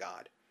hearing from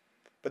God.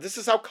 But this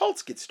is how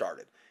cults get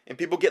started. And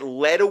people get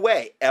led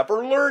away,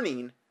 ever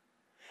learning,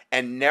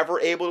 and never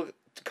able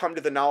to come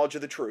to the knowledge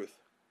of the truth.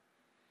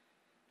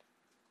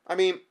 I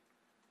mean,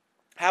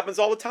 happens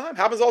all the time.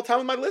 Happens all the time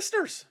with my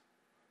listeners.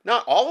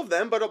 Not all of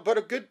them, but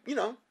a good,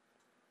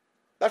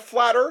 that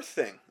flat earth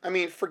thing. I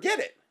mean, forget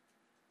it.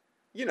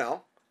 I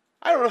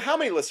don't know how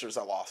many listeners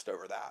I lost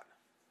over that.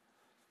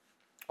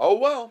 Oh,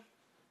 well,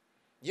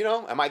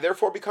 am I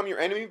therefore become your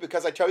enemy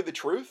because I tell you the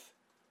truth?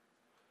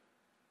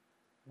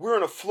 We're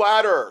in a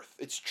flat earth.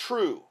 It's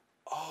true.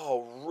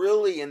 Oh,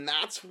 really? And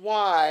that's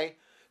why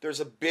there's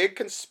a big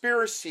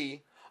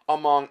conspiracy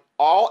among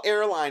all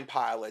airline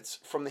pilots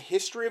from the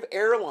history of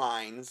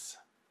airlines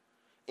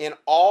and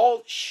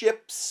all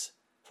ships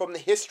from the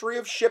history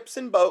of ships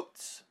and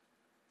boats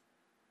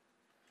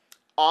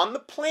on the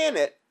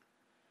planet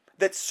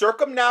that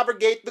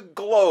circumnavigate the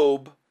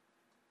globe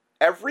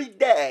every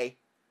day.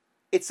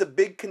 It's a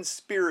big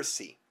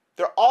conspiracy.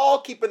 They're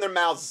all keeping their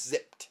mouths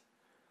zipped.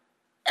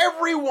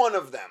 Every one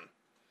of them.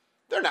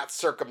 They're not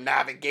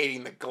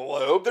circumnavigating the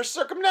globe. They're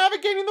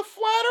circumnavigating the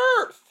flat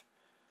earth.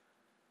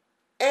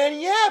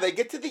 And yeah, they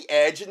get to the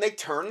edge and they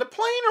turn the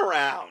plane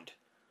around.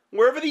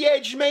 Wherever the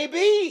edge may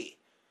be.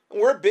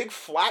 We're a big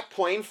flat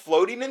plane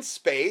floating in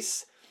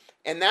space.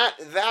 And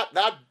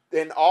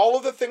and all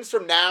of the things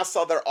from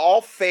NASA, they're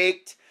all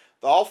faked.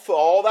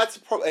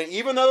 And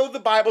even though the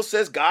Bible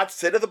says God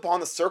sitteth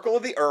upon the circle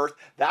of the earth,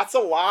 that's a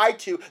lie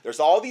too. There's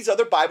all these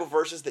other Bible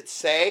verses that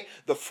say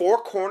the four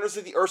corners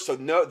of the earth. So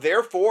no,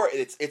 therefore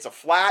it's a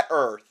flat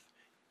earth,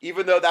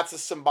 even though that's a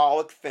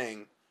symbolic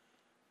thing.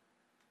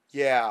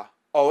 Yeah.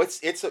 Oh,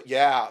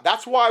 yeah.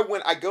 That's why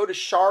when I go to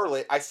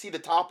Charlotte, I see the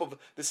top of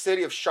the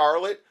city of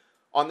Charlotte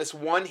on this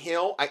one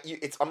hill.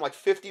 I'm like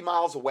 50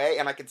 miles away,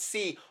 and I can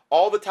see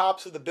all the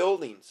tops of the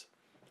buildings.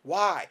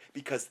 Why?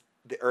 Because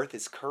the earth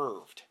is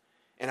curved.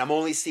 And I'm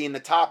only seeing the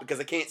top because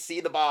I can't see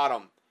the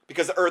bottom.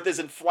 Because the earth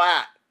isn't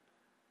flat.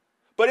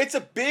 But it's a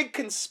big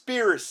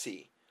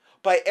conspiracy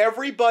by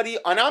everybody.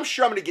 And I'm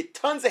sure I'm going to get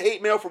tons of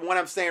hate mail from what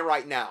I'm saying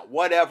right now.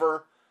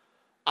 Whatever.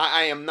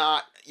 I am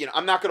not,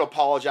 I'm not going to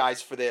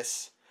apologize for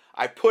this.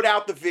 I put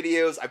out the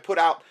videos. I put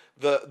out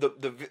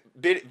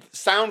the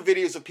sound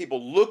videos of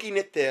people looking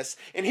at this.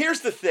 And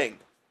here's the thing.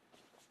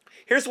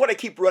 Here's what I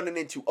keep running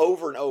into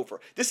over and over.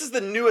 This is the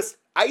newest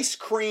ice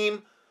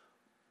cream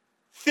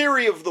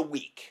theory of the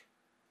week.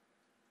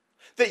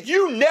 That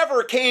you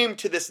never came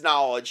to this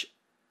knowledge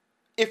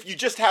if you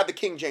just had the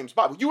King James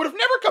Bible. You would have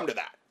never come to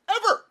that.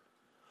 Ever.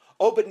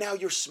 Oh, but now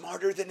you're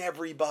smarter than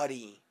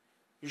everybody.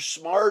 You're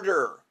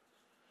smarter.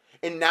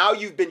 And now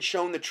you've been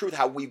shown the truth,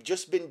 how we've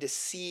just been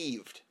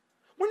deceived.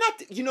 We're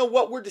not, you know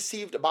what, we're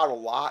deceived about a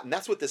lot, and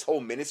that's what this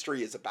whole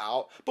ministry is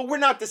about, but we're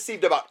not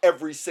deceived about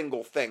every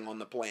single thing on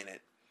the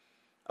planet,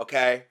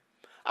 okay?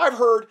 I've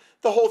heard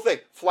the whole thing,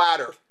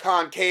 flat earth,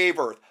 concave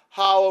earth,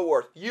 hollow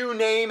earth, you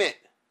name it.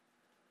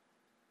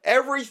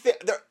 Every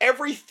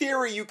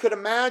theory you could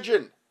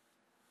imagine.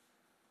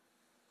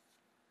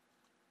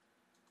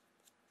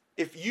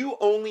 If you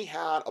only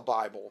had a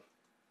Bible,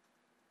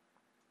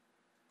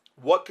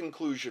 what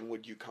conclusion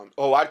would you come?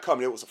 Oh, I'd come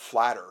to it was a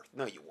flat earth.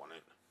 No, you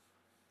wouldn't.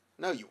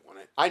 No, you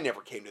wouldn't. I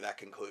never came to that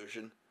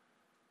conclusion.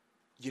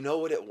 You know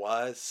what it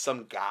was?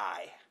 Some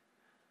guy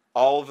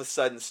all of a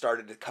sudden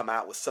started to come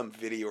out with some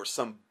video or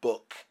some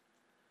book.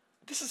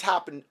 This has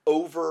happened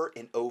over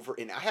and over.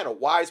 And I had a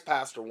wise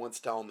pastor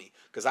once tell me,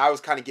 because I was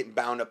kind of getting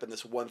bound up in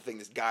this one thing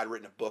this guy had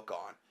written a book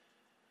on.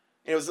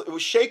 And it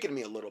was shaking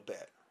me a little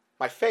bit,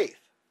 my faith.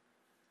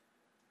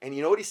 And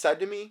you know what he said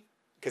to me?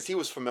 Because he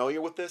was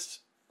familiar with this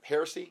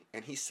heresy.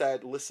 And he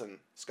said, listen,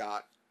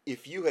 Scott,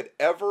 if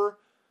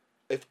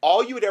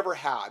all you had ever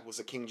had was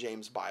a King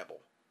James Bible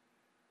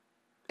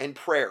and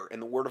prayer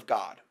and the Word of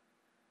God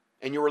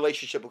and your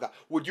relationship with God,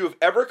 would you have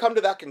ever come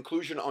to that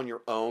conclusion on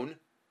your own?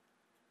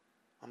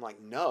 I'm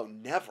like, no,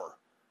 never.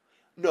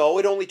 No,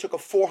 it only took a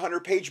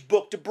 400-page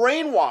book to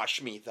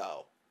brainwash me,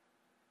 though.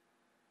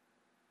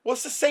 Well,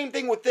 it's the same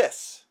thing with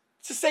this.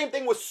 It's the same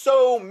thing with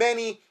so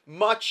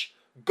much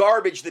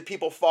garbage that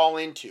people fall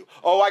into.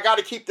 Oh, I got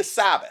to keep the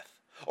Sabbath.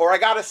 Or I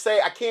got to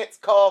say, I can't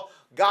call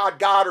God,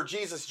 God, or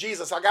Jesus,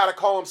 Jesus. I got to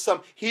call him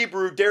some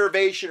Hebrew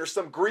derivation or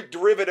some Greek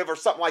derivative or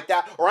something like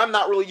that, or I'm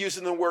not really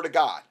using the word of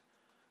God.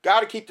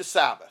 Got to keep the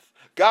Sabbath.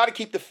 Got to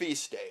keep the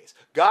feast days.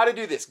 Got to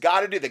do this.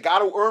 Got to do that. Got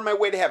to earn my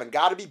way to heaven.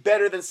 Got to be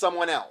better than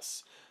someone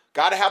else.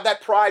 Got to have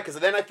that pride because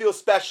then I feel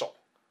special.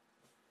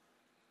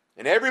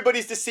 And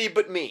everybody's deceived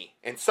but me.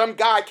 And some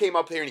guy came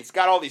up here and he's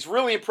got all these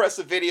really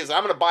impressive videos.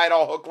 I'm going to buy it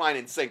all hook, line,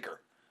 and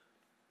sinker.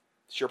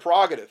 It's your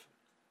prerogative.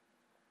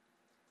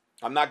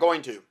 I'm not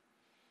going to.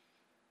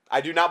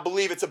 I do not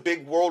believe it's a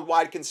big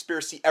worldwide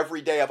conspiracy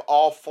every day of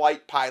all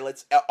flight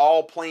pilots,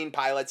 all plane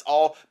pilots,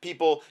 all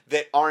people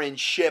that are in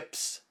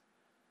ships,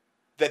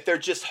 that they're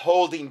just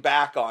holding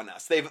back on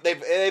us.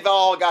 They've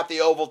all got the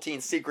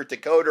Ovaltine secret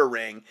decoder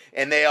ring,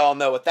 and they all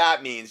know what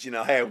that means. You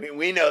know, hey,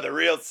 we know the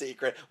real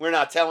secret. We're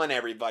not telling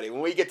everybody.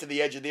 When we get to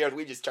the edge of the earth,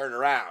 we just turn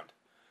around.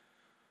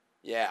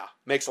 Yeah,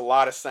 makes a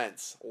lot of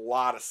sense. A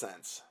lot of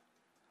sense.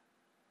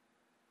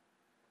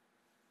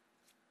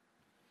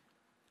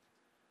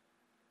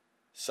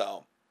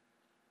 So,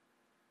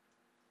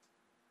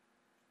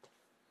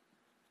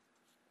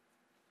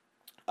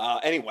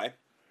 anyway,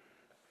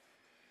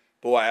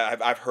 boy,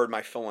 I've heard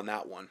my fill on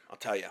that one, I'll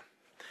tell you.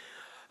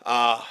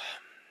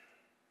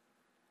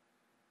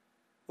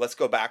 Let's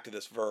go back to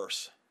this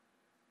verse.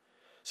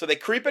 So they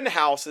creep into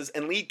houses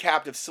and lead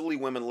captive silly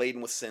women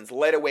laden with sins,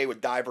 led away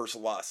with divers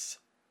lusts,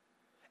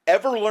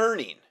 ever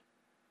learning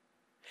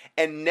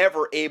and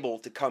never able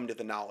to come to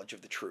the knowledge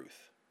of the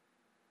truth.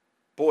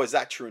 Boy, is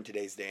that true in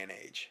today's day and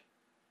age.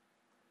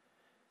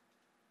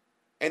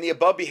 And the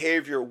above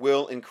behavior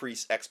will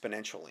increase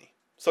exponentially.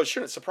 So it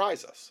shouldn't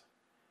surprise us.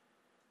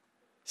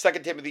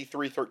 2 Timothy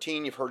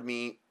 3:13, you've heard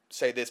me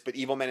say this, but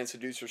evil men and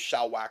seducers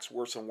shall wax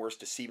worse and worse,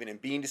 deceiving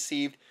and being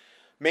deceived.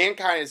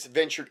 Mankind has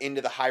ventured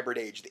into the hybrid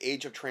age, the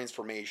age of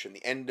transformation,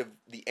 the end of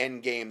the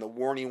end game. The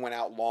warning went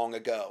out long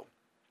ago.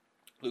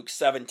 Luke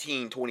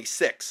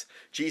 17:26,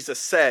 Jesus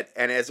said,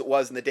 and as it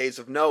was in the days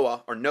of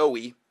Noah, or Noe,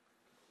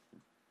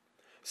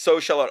 so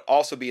shall it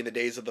also be in the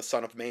days of the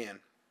Son of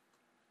Man.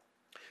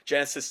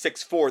 Genesis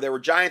 6:4, there were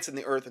giants in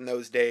the earth in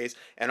those days,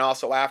 and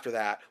also after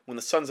that, when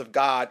the sons of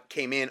God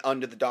came in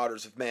unto the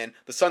daughters of men.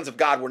 The sons of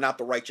God were not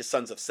the righteous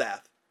sons of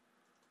Seth.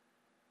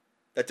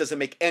 That doesn't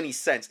make any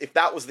sense. If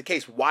that was the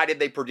case, why did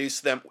they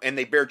produce them and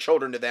they bear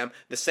children to them?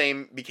 The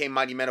same became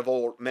mighty men of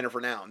old, men of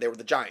renown. They were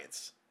the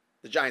giants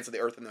of the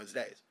earth in those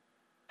days.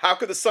 How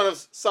could the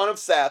son of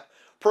Seth,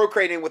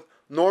 procreating with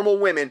normal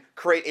women,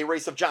 create a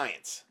race of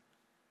giants?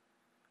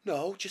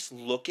 No, just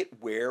look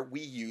at where we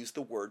use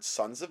the word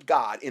sons of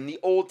God in the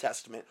Old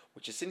Testament,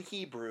 which is in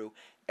Hebrew.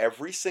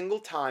 Every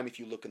single time, if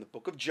you look in the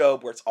book of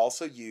Job, where it's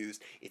also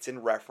used, it's in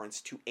reference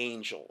to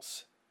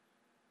angels.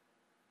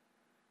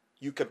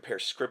 You compare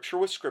scripture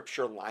with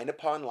scripture, line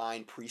upon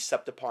line,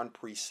 precept upon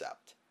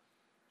precept.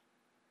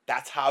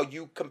 That's how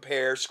you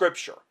compare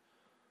scripture.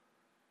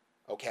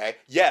 Okay?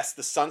 Yes,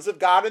 the sons of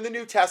God in the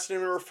New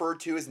Testament are referred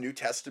to as New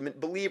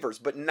Testament believers,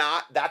 but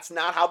that's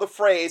not how the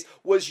phrase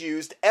was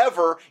used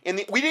ever. We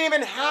didn't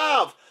even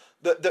have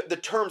the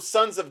term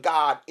sons of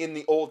God in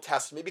the Old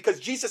Testament because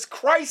Jesus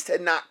Christ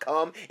had not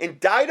come and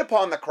died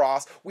upon the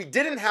cross. We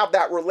didn't have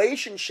that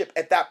relationship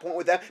at that point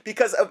with them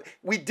because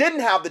we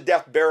didn't have the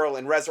death, burial,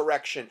 and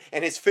resurrection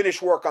and his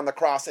finished work on the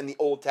cross in the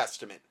Old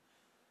Testament.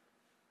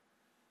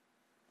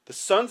 The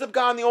sons of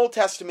God in the Old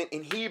Testament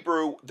in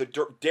Hebrew, the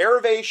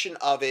derivation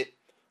of it,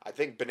 I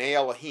think B'nai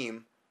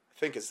Elohim, I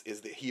think is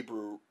the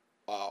Hebrew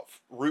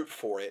root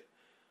for it,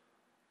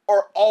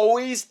 are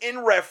always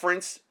in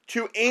reference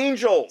to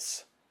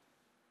angels.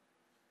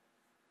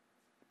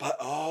 But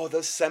oh,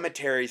 those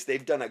seminaries,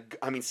 they've done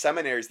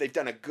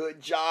a good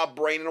job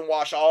braining and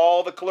wash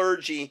all the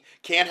clergy.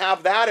 Can't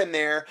have that in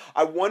there.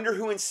 I wonder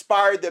who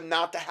inspired them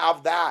not to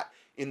have that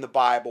in the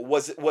Bible.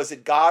 Was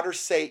it God or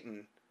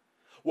Satan?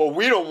 Well,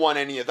 we don't want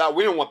any of that.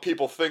 We don't want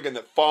people thinking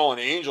that fallen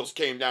angels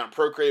came down and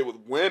procreated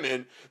with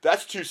women.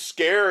 That's too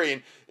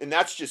scary, and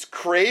that's just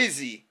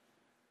crazy.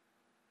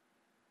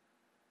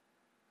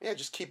 Yeah,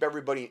 just keep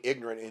everybody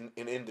ignorant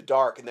and in the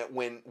dark, and that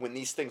when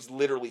these things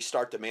literally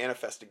start to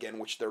manifest again,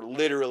 which they're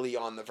literally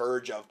on the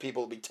verge of,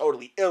 people will be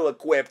totally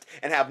ill-equipped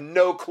and have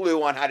no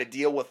clue on how to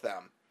deal with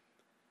them.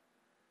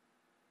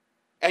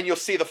 And you'll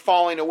see the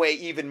falling away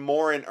even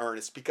more in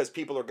earnest because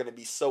people are going to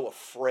be so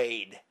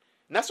afraid.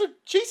 And that's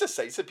what Jesus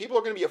said. He said people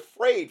are going to be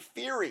afraid,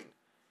 fearing.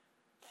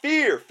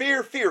 Fear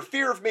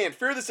of man,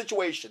 fear of the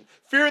situation,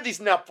 fear of these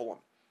Nephilim,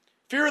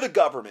 fear of the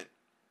government.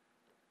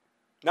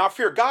 Not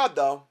fear God,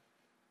 though.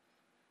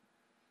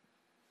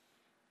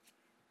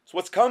 It's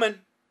what's coming.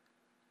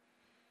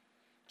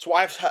 That's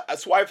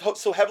why I've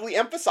so heavily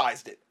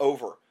emphasized it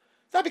over.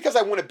 It's not because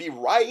I want to be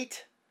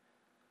right.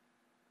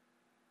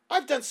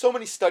 I've done so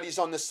many studies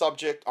on this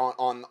subject,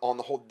 on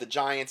the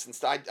giants and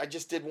stuff. I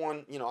just did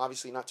one,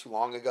 obviously not too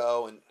long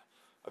ago, and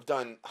I've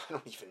done, I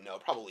don't even know,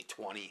 probably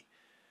 20.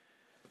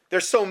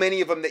 There's so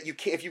many of them that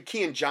if you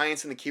key in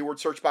giants in the keyword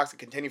search box at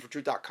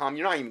contendingfortruth.com,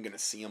 you're not even going to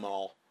see them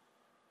all.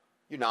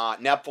 You're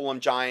not. Nephilim,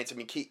 giants,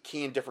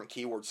 key in different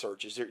keyword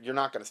searches. You're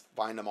not going to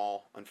find them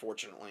all,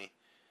 unfortunately.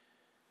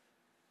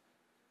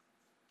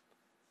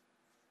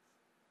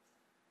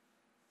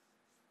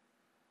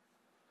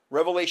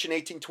 Revelation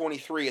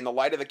 18:23, and the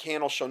light of the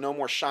candle shall no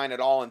more shine at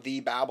all in thee,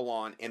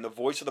 Babylon, and the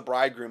voice of the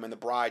bridegroom and the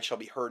bride shall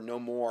be heard no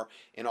more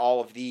in all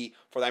of thee.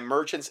 For thy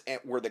merchants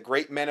were the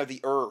great men of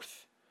the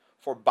earth.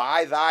 For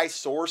by thy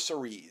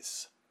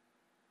sorceries,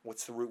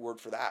 what's the root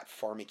word for that?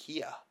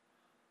 Pharmakia,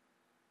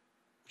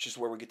 which is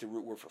where we get the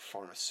root word for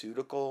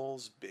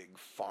pharmaceuticals, big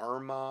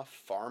pharma,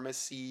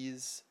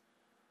 pharmacies,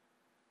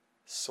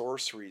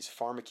 sorceries,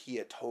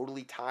 pharmakia,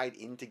 totally tied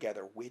in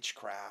together,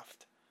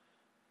 witchcraft.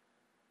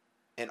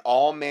 And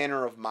all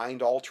manner of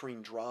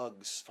mind-altering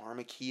drugs,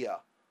 pharmakia.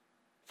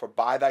 For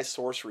by thy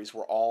sorceries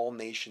were all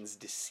nations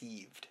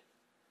deceived.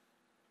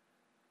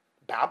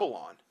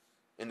 Babylon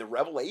in the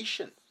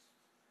Revelation.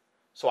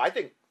 So I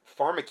think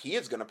pharmakia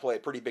is going to play a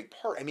pretty big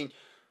part.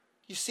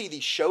 You see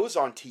these shows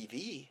on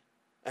TV,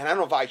 and I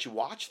don't advise you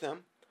watch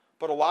them,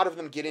 but a lot of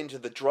them get into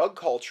the drug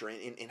culture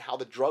and how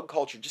the drug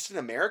culture just in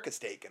America is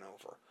taken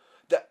over.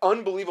 The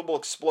unbelievable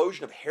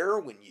explosion of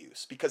heroin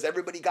use because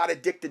everybody got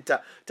addicted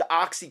to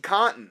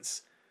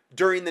OxyContins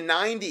during the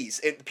 90s.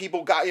 And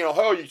people got,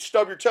 you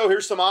stub your toe,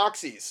 here's some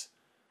Oxys.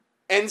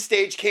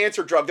 End-stage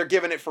cancer drug, they're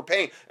giving it for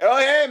pain. Oh,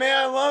 hey,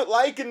 man, I'm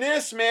liking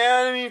this,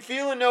 man.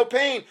 Feeling no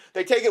pain.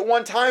 They take it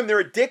one time, they're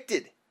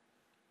addicted.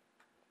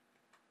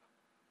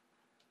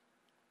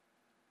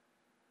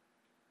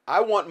 I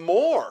want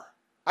more.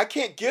 I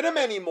can't get them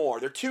anymore.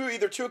 They're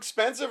either too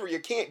expensive or you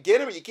can't get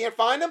them or you can't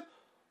find them.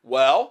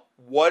 Well,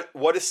 what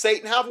does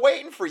Satan have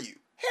waiting for you?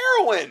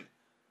 Heroin.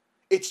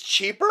 It's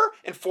cheaper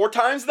and 4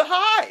 times the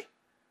high.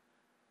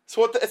 It's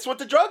what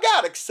the drug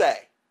addicts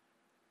say.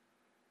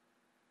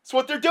 It's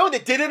what they're doing. They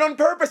did it on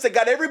purpose. They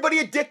got everybody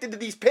addicted to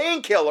these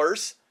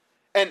painkillers.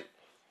 And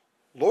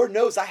Lord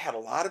knows I had a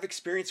lot of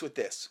experience with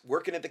this,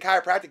 working at the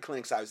chiropractic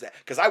clinics I was at,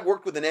 because I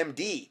worked with an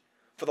MD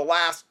for the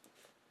last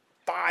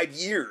 5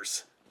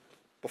 years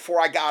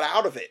before I got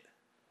out of it.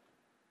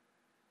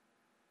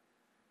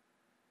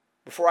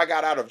 Before I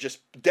got out of just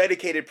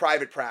dedicated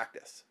private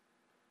practice.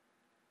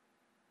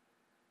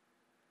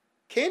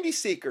 Candy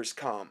seekers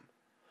come.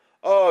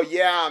 Oh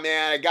yeah,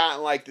 man, I got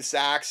in this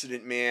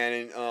accident,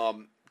 man,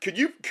 and could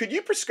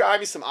you prescribe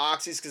me some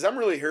oxys because I'm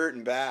really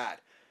hurting bad.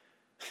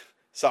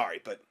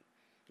 Sorry, but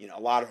a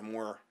lot of them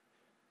were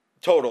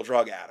total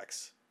drug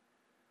addicts.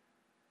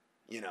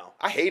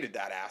 I hated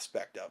that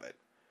aspect of it.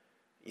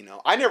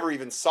 I never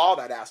even saw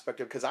that aspect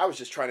of it because I was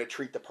just trying to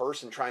treat the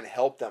person, trying to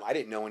help them. I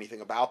didn't know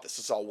anything about this.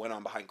 This all went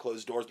on behind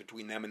closed doors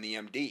between them and the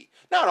MD.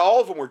 Not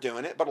all of them were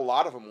doing it, but a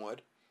lot of them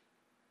would.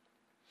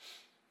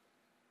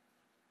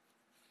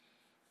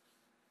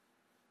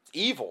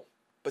 Evil,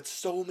 but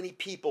so many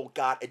people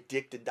got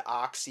addicted to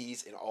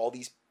oxys and all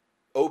these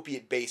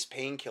opiate-based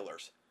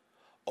painkillers.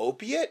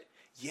 Opiate?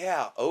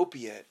 Yeah,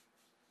 opiate.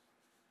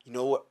 You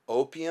know what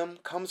opium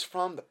comes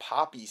from? The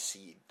poppy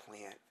seed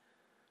plant,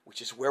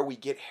 which is where we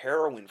get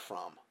heroin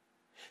from.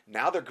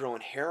 Now they're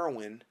growing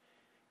heroin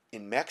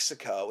in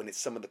Mexico, and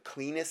it's some of the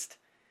cleanest,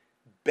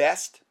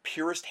 best,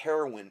 purest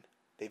heroin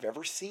they've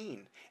ever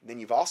seen. And then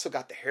you've also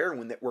got the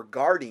heroin that we're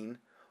guarding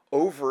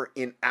over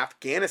in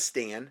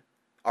Afghanistan.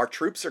 Our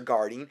troops are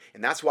guarding,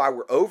 and that's why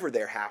we're over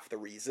there half the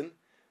reason.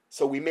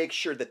 So we make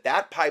sure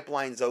that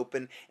pipeline's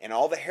open, and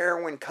all the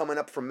heroin coming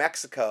up from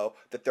Mexico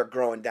that they're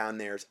growing down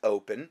there is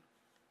open.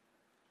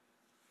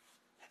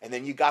 And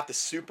then you got the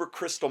super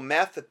crystal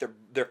meth that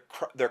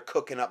they're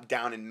cooking up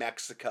down in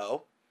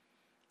Mexico.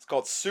 It's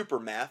called super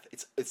meth.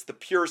 It's the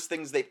purest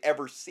things they've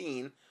ever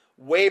seen.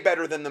 Way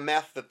better than the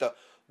meth that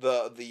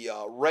the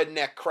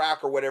redneck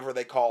crack or whatever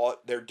they call it,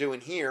 they're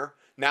doing here.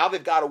 Now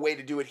they've got a way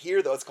to do it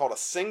here, though. It's called a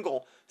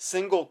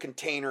single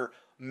container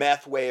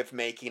meth way of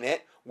making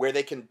it, where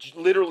they can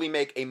literally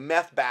make a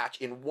meth batch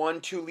in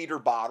 1 2-liter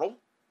bottle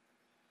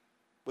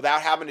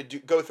without having to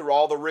go through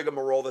all the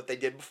rigmarole that they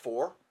did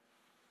before.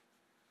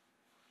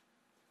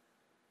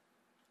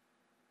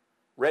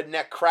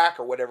 Redneck crack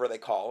or whatever they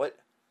call it.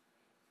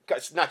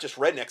 It's not just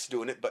rednecks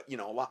doing it, but, you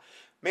know, a lot.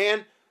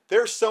 Man,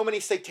 there's so many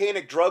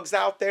satanic drugs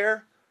out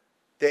there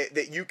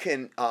that you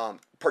can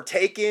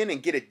partake in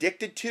and get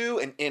addicted to,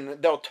 and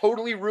they'll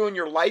totally ruin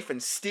your life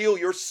and steal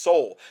your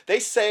soul. They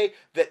say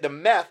that the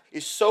meth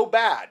is so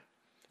bad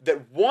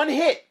that one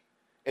hit,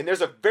 and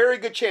there's a very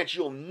good chance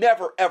you'll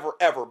never, ever,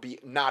 ever be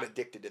not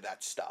addicted to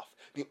that stuff.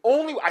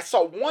 I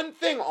saw one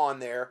thing on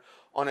there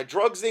on a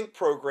Drugs Inc.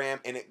 program,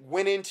 and it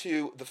went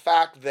into the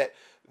fact that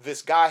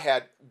this guy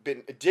had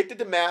been addicted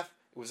to meth.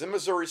 It was in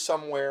Missouri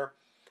somewhere,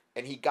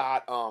 and he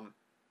got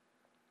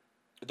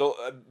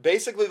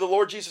basically the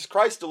Lord Jesus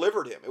Christ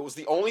delivered him. It was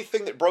the only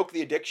thing that broke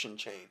the addiction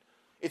chain.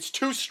 It's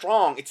too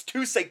strong. It's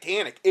too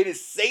satanic. It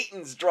is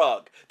Satan's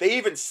drug. They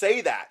even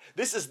say that.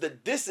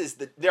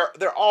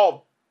 They're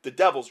all the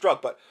devil's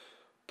drug, but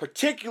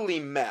particularly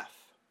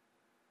meth,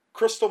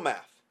 crystal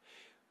meth.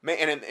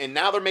 Man, and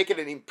now they're making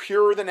it even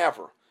purer than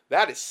ever.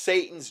 That is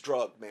Satan's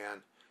drug,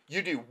 man.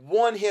 You do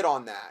one hit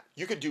on that.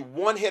 You could do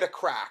one hit of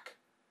crack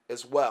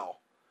as well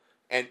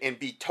and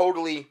be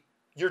totally,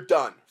 you're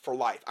done for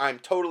life. I'm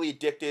totally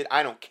addicted.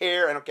 I don't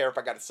care. I don't care if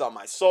I got to sell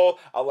my soul.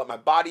 I'll let my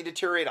body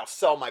deteriorate. I'll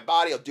sell my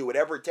body. I'll do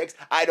whatever it takes.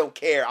 I don't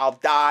care. I'll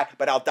die,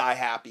 but I'll die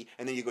happy.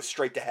 And then you go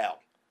straight to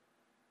hell.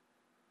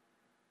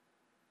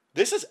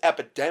 This is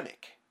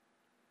epidemic.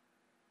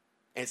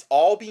 And it's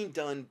all being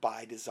done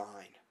by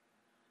design.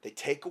 They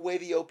take away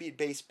the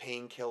opiate-based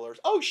painkillers.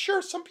 Oh,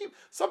 sure, some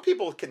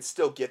people can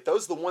still get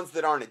those. The ones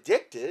that aren't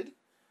addicted,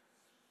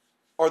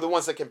 or the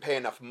ones that can pay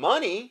enough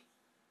money.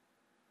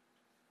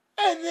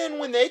 And then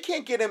when they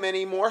can't get them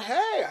anymore,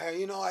 hey,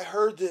 I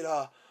heard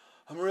that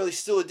I'm really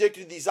still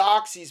addicted to these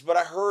oxys, but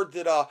I heard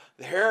that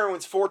the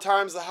heroin's 4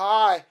 times the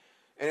high,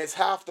 and it's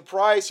half the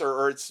price,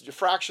 or it's a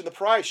fraction of the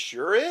price.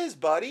 Sure is,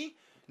 buddy.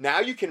 Now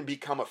you can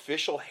become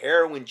official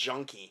heroin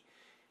junkie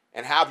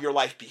and have your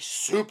life be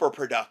super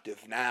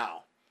productive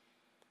now.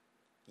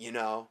 You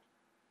know,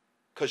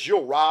 because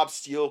you'll rob,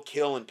 steal,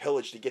 kill, and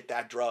pillage to get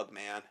that drug,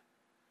 man.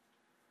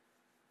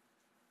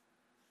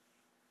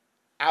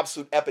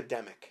 Absolute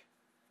epidemic.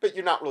 But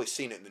you're not really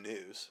seeing it in the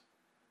news.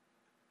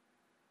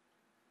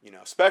 You know,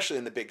 especially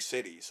in the big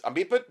cities. I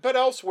mean, but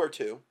elsewhere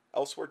too.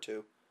 Elsewhere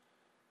too.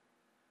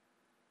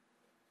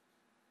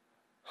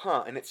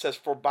 And it says,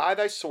 for by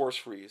thy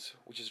sorceries,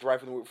 which is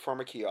derived from the word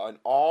pharmakia, and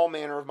all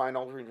manner of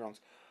mind-altering drugs,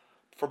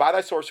 for by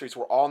thy sorceries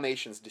were all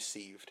nations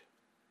deceived.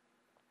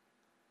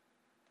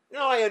 You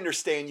know, I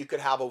understand you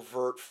could have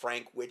overt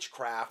frank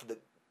witchcraft,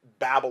 that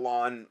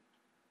Babylon,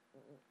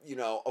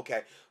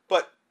 okay.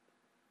 But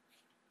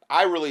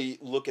I really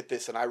look at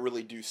this and I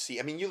really do see,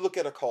 I mean, you look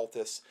at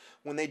occultists,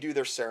 when they do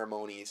their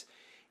ceremonies,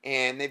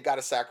 and they've got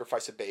to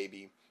sacrifice a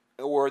baby,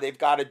 or they've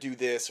got to do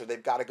this, or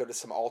they've got to go to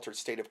some altered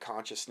state of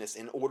consciousness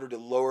in order to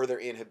lower their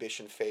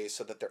inhibition phase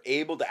so that they're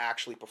able to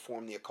actually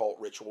perform the occult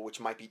ritual, which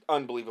might be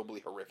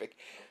unbelievably horrific.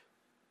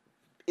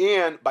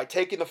 And by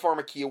taking the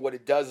pharmakia, what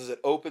it does is it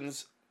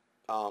opens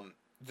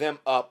them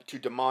up to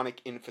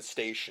demonic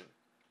infestation.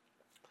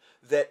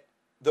 That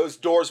those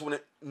doors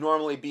wouldn't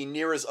normally be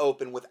near as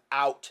open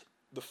without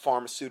the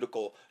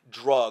pharmaceutical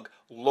drug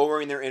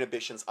lowering their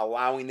inhibitions,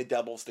 allowing the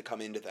devils to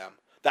come into them.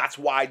 That's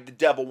why the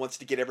devil wants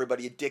to get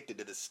everybody addicted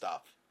to this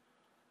stuff.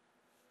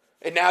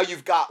 And now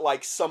you've got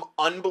like some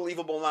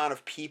unbelievable amount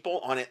of people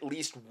on at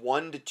least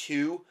 1 to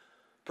 2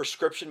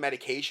 prescription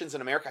medications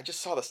in America. I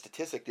just saw the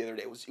statistic the other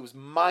day. It was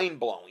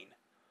mind-blowing.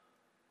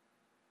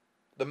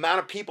 The amount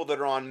of people that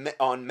are on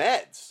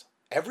meds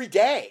every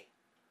day.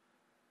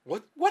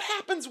 What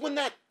happens when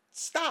that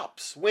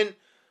stops? When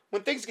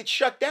things get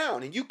shut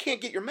down and you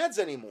can't get your meds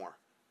anymore?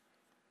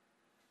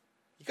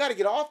 You got to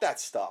get off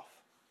that stuff.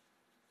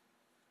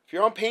 If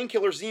you're on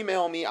painkillers,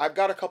 email me. I've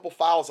got a couple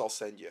files I'll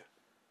send you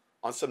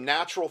on some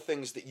natural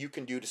things that you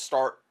can do to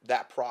start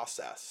that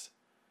process.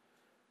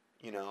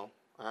 You know,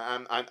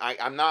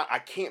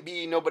 I can't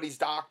be nobody's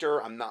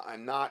doctor. I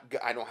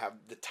don't have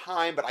the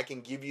time, but I can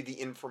give you the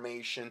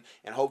information,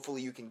 and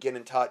hopefully you can get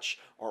in touch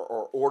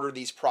or order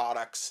these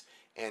products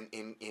and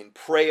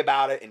pray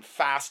about it and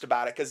fast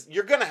about it, because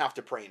you're going to have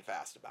to pray and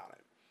fast about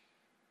it.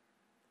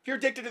 If you're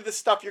addicted to this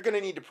stuff, you're going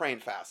to need to pray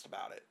and fast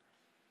about it.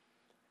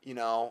 You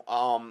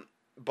know,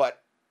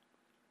 but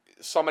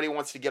somebody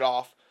wants to get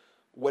off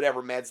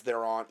whatever meds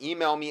they're on,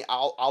 email me.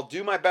 I'll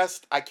do my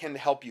best I can to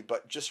help you,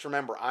 but just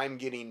remember, I'm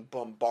getting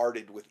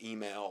bombarded with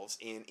emails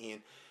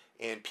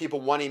and people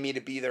wanting me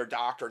to be their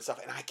doctor and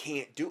stuff, and I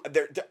can't do.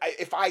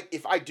 If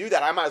I do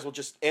that, I might as well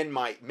just end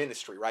my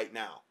ministry right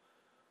now.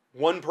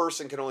 One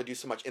person can only do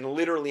so much, and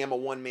literally I'm a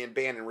one-man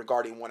band in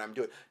regarding what I'm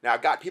doing. Now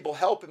I've got people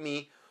helping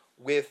me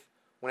with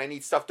when I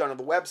need stuff done on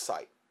the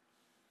website.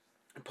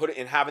 and put it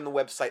and having the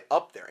website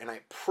up there, and I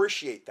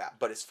appreciate that.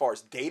 But as far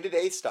as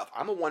day-to-day stuff,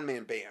 I'm a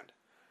one-man band,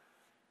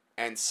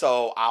 and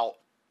so I'll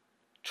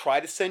try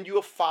to send you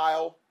a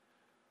file.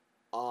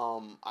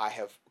 I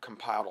have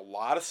compiled a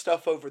lot of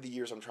stuff over the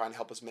years. I'm trying to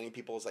help as many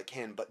people as I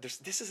can, but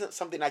this isn't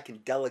something I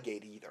can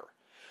delegate either.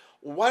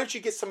 Why don't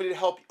you get somebody to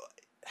help you?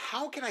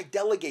 How can I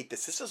delegate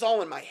this? This is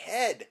all in my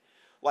head.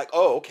 Like,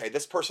 oh, okay,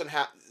 this person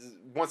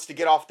wants to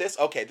get off this.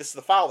 Okay, this is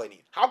the file they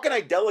need. How can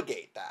I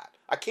delegate that?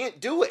 I can't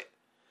do it.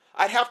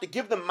 I'd have to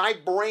give them my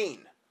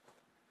brain.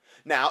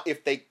 Now,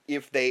 if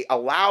they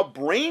allow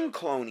brain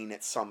cloning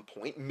at some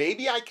point,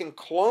 maybe I can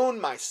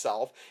clone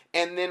myself,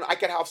 and then I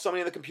could have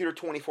somebody on the computer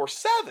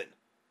 24/7.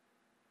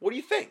 What do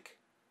you think?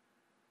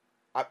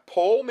 A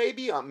poll,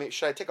 maybe?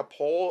 Should I take a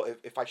poll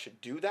if I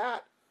should do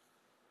that?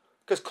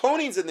 Because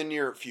cloning's in the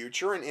near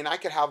future, and I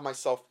could have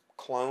myself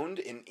cloned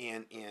and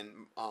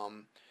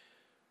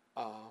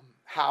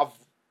have,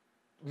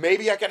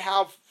 maybe I could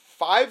have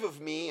 5 of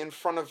me in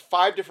front of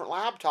 5 different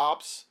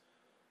laptops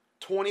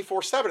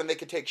 24/7, and they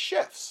could take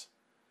shifts.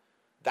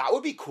 That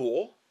would be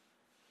cool.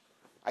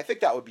 I think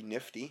that would be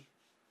nifty.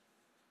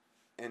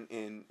 And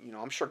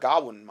I'm sure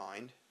God wouldn't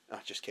mind. Oh,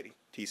 just kidding.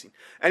 Teasing.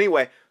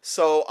 Anyway,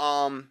 so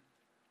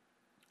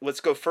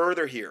let's go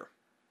further here.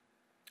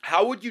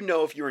 How would you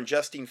know if you're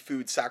ingesting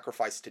food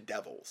sacrificed to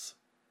devils?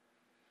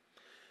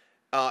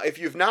 If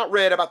you've not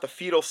read about the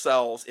fetal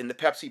cells in the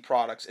Pepsi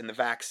products and the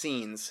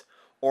vaccines,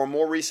 or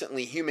more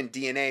recently human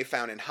DNA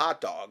found in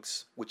hot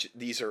dogs, which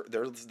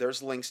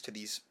there's links to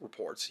these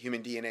reports,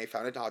 human DNA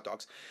found in hot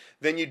dogs,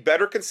 then you'd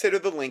better consider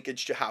the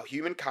linkage to how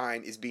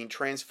humankind is being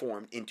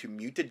transformed into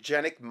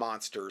mutagenic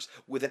monsters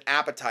with an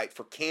appetite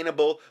for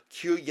cannibal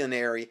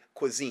culinary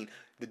cuisine.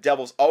 The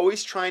devil's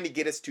always trying to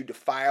get us to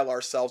defile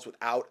ourselves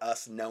without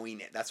us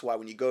knowing it. That's why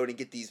when you go and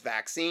get these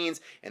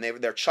vaccines and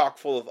they're chock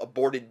full of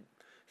aborted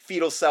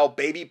fetal cell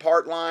baby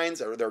part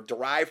lines, or they're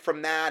derived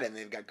from that, and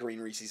they've got green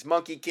Reese's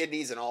monkey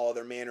kidneys and all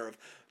other manner of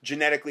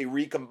genetically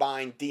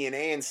recombined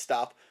DNA and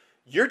stuff.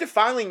 You're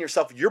defiling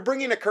yourself. You're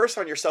bringing a curse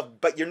on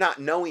yourself, but you're not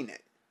knowing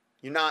it.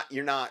 You have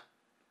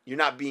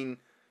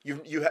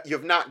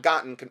not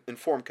gotten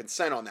informed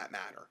consent on that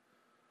matter.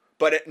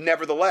 But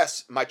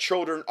nevertheless, my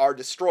children are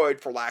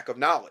destroyed for lack of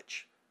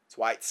knowledge. That's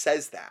why it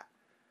says that.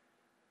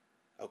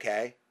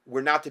 Okay?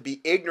 We're not to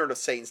be ignorant of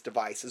Satan's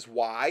devices.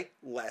 Why?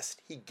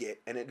 Lest he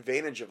get an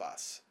advantage of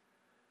us.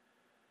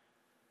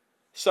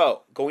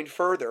 So, going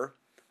further,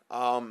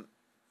 the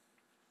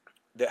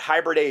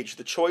hybrid age,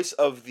 the choice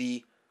of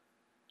the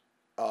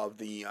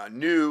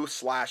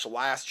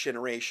new/last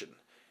generation.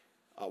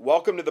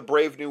 Welcome to the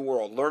brave new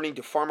world, learning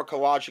to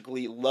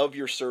pharmacologically love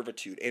your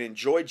servitude and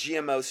enjoy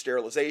GMO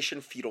sterilization,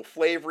 fetal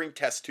flavoring,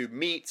 test tube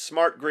meat,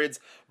 smart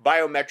grids,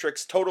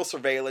 biometrics, total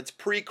surveillance,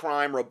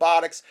 pre-crime,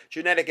 robotics,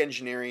 genetic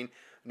engineering,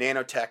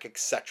 nanotech,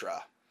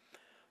 etc.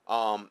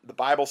 The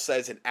Bible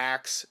says in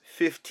Acts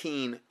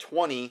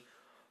 15:20,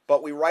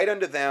 but we write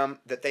unto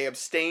them that they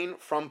abstain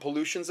from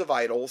pollutions of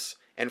idols,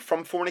 and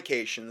from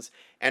fornications,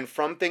 and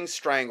from things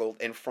strangled,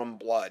 and from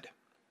blood.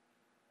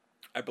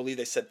 I believe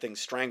they said things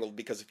strangled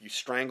because if you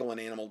strangle an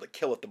animal to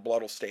kill it, the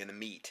blood will stay in the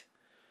meat.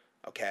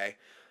 Okay?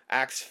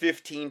 Acts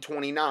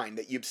 15:29,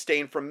 that you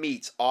abstain from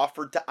meats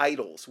offered to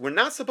idols. We're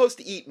not supposed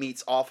to eat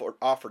meats offered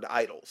to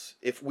idols,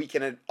 if we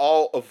can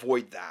all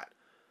avoid that.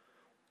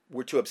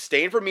 We're to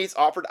abstain from meats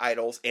offered to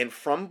idols, and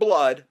from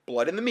blood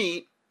in the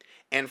meat,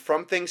 and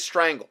from things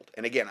strangled.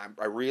 And again,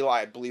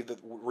 I believe the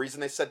reason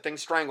they said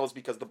things strangled is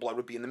because the blood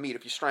would be in the meat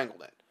if you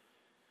strangled it.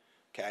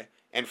 Okay?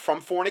 And from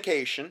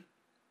fornication.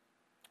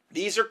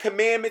 These are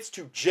commandments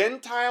to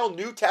Gentile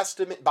New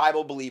Testament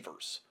Bible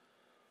believers.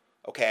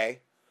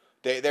 Okay?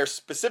 They're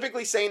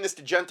specifically saying this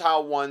to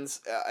Gentile ones,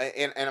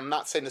 and I'm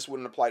not saying this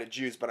wouldn't apply to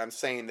Jews, but I'm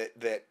saying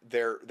that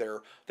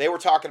they were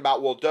talking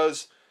about, well,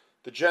 does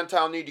the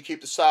Gentile need to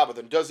keep the Sabbath,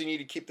 and does he need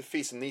to keep the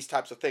feast, and these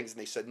types of things?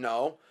 And they said,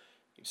 no,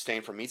 you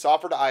abstain from meats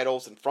offered to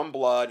idols, and from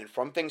blood, and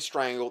from things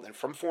strangled, and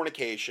from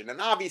fornication.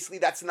 And obviously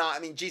that's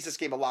not, Jesus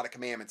gave a lot of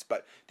commandments,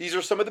 but these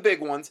are some of the big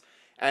ones,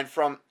 and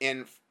from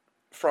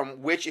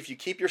which if you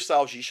keep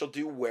yourselves ye shall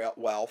do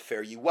well,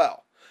 fare ye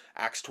well.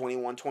 Acts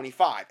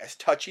 21:25, as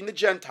touching the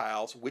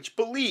Gentiles which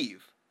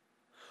believe,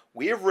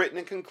 we have written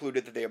and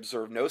concluded that they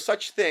observe no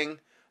such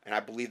thing, and I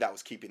believe that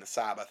was keeping the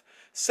Sabbath,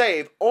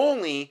 save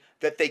only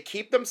that they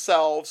keep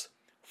themselves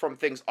from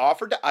things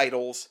offered to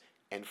idols,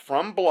 and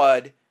from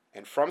blood,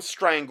 and from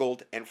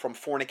strangled, and from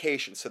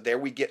fornication. So there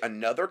we get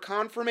another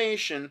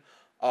confirmation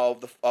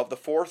of the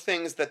 4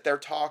 things that they're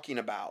talking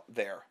about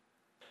there.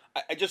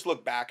 I just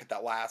looked back at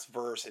that last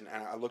verse, and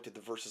I looked at the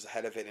verses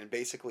ahead of it, and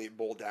basically it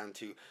boiled down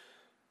to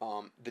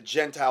the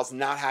Gentiles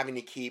not having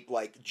to keep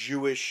like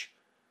certain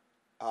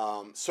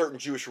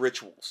Jewish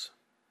rituals,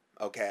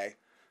 okay?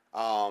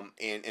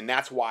 And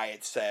that's why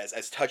it says,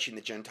 as touching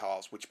the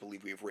Gentiles, which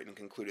believe we have written and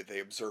concluded they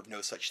observe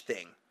no such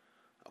thing,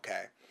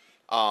 okay?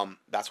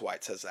 That's why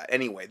it says that.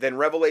 Anyway, then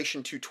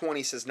Revelation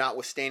 2:20 says,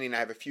 notwithstanding I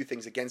have a few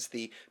things against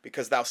thee,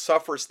 because thou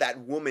sufferest that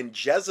woman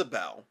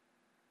Jezebel,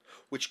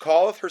 which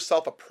calleth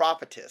herself a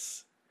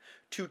prophetess,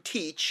 to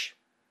teach.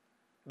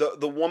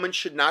 The woman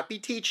should not be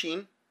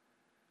teaching.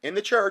 in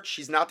the church.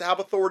 She's not to have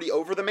authority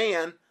over the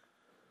man.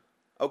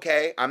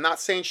 Okay, I'm not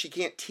saying she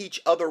can't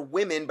teach other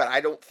women, but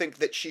I don't think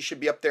that she should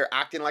be up there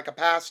acting like a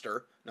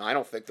pastor. No, I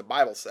don't think the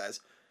Bible says.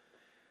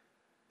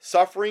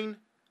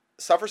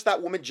 Suffers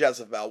that woman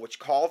Jezebel, which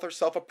calleth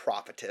herself a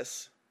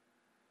prophetess.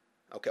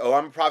 Okay, oh,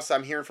 I'm a prophet,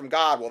 I'm hearing from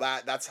God. Well,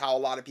 that's how a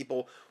lot of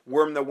people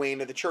worm their way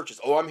into the churches.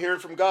 Oh, I'm hearing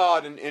from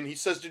God, and he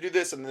says to do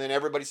this, and then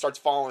everybody starts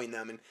following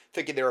them and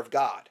thinking they're of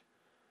God.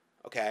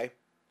 Okay?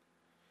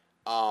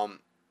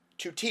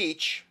 To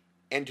teach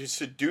and to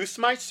seduce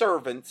my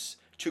servants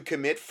to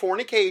commit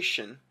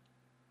fornication.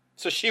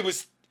 So she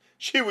was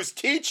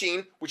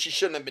teaching, which she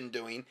shouldn't have been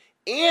doing,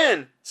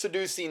 and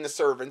seducing the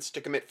servants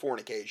to commit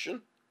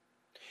fornication,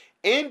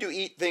 and to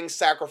eat things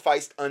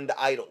sacrificed unto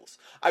idols.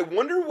 I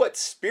wonder what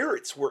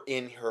spirits were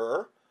in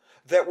her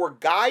that were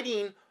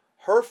guiding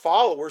her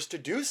followers to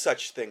do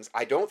such things.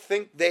 I don't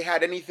think they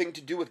had anything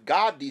to do with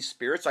God, these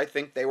spirits. I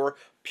think they were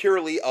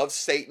purely of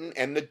Satan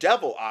and the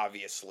devil,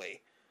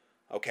 obviously.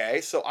 Okay,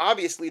 so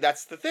obviously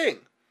that's the thing.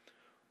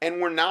 And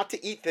we're not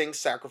to eat things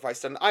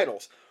sacrificed unto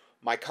idols.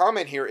 My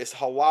comment here is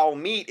halal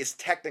meat is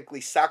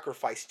technically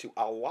sacrificed to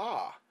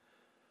Allah.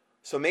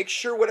 So make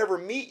sure whatever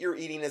meat you're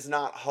eating is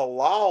not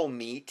halal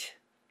meat,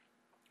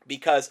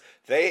 because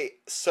they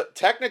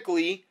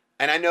technically,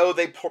 and I know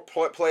they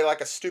play like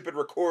a stupid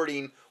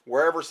recording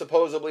wherever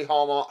supposedly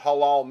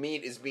halal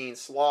meat is being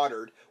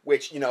slaughtered,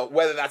 which,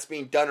 whether that's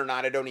being done or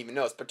not, I don't even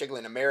know. It's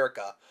particularly in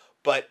America,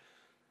 but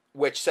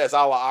which says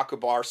Allah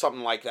Akbar,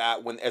 something like that,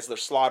 as they're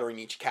slaughtering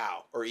each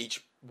cow or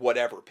each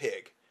whatever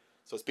pig.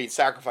 So it's being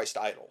sacrificed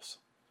to idols.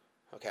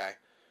 Okay?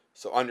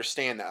 So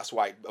understand that. That's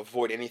why I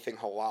avoid anything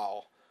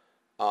halal.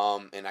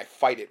 And I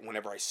fight it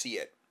whenever I see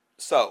it.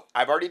 So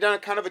I've already done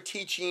kind of a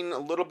teaching a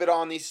little bit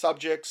on these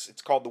subjects.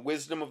 It's called The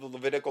Wisdom of the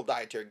Levitical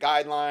Dietary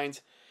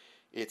Guidelines.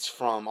 It's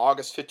from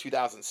August 5th,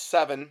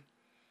 2007.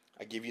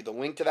 I give you the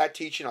link to that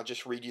teaching. I'll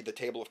just read you the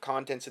table of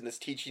contents in this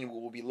teaching. We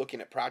will be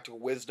looking at practical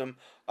wisdom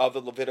of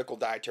the Levitical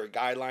Dietary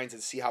Guidelines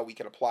and see how we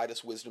can apply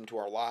this wisdom to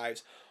our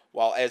lives.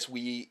 While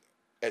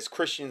as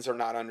Christians are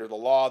not under the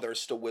law,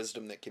 there's still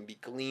wisdom that can be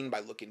gleaned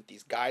by looking at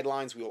these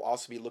guidelines. We will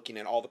also be looking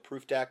at all the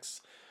proof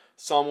texts.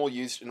 Some will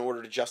use in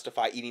order to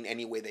justify eating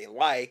any way they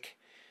like,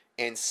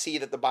 and see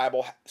what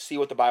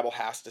the Bible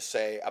has to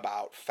say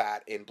about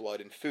fat and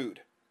blood and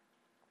food.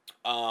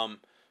 I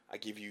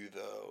give you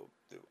the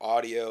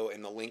audio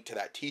and the link to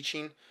that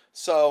teaching.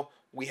 So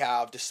we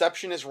have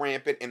deception is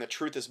rampant, and the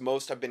truth is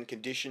most have been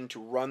conditioned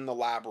to run the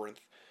labyrinth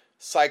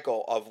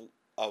cycle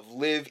of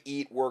live,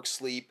 eat, work,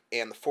 sleep,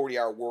 and the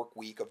 40-hour work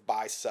week of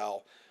buy,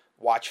 sell,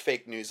 watch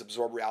fake news,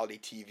 absorb reality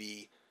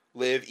TV,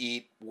 live,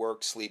 eat,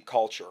 work, sleep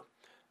culture.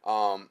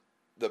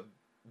 The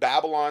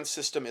Babylon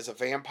system is a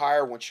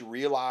vampire. Once you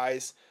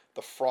realize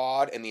the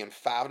fraud and the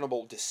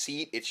unfathomable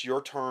deceit, it's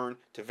your turn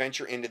to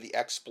venture into the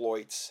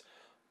exploits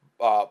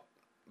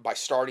by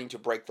starting to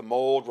break the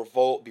mold,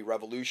 revolt, be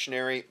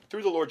revolutionary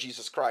through the Lord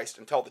Jesus Christ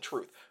and tell the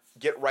truth.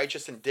 Get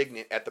righteous and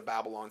indignant at the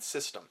Babylon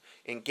system.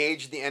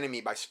 Engage the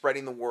enemy by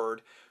spreading the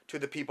word to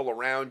the people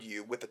around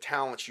you with the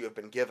talents you have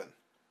been given.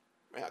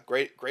 Yeah,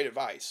 great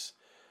advice.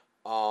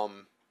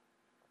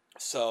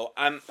 So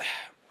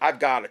I've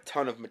got a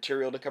ton of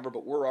material to cover,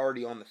 but we're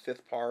already on the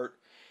 5th part,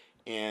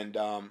 and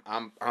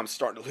I'm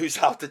starting to lose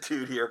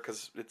altitude here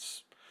because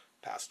it's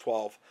past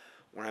 12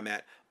 where I'm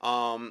at.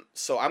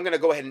 So I'm going to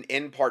go ahead and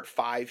end part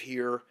 5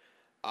 here.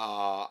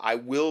 I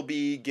will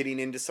be getting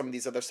into some of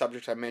these other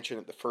subjects I mentioned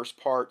at the first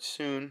part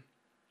soon.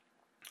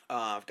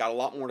 I've got a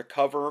lot more to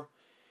cover,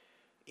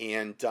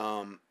 and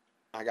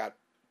I got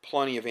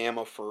plenty of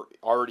ammo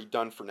already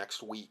done for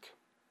next week.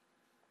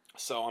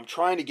 So I'm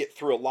trying to get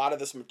through a lot of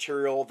this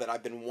material that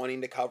I've been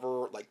wanting to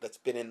cover, that's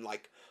been in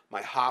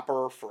my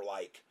hopper for a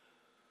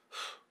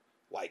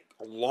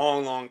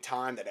long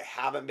time that I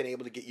haven't been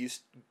able to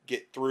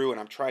get through, and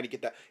I'm trying to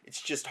get that.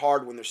 It's just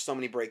hard when there's so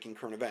many breaking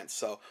current events.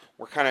 So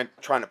we're kind of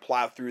trying to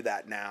plow through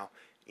that now,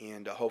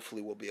 and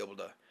hopefully we'll be able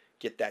to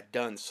get that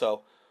done.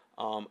 So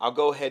I'll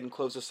go ahead and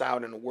close this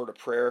out in a word of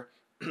prayer.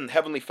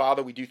 Heavenly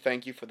Father, we do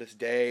thank you for this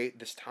day,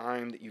 this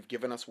time that you've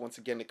given us once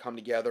again to come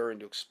together and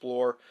to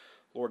explore,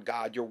 Lord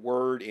God, your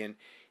word and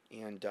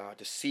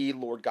to see,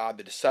 Lord God,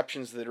 the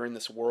deceptions that are in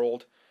this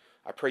world.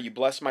 I pray you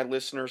bless my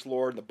listeners,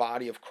 Lord, the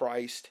body of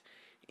Christ,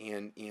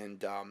 and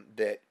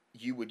that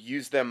you would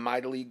use them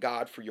mightily,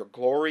 God, for your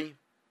glory,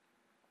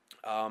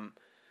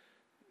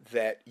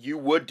 that you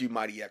would do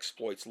mighty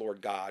exploits,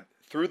 Lord God,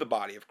 through the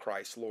body of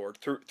Christ, Lord,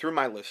 through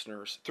my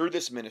listeners, through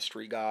this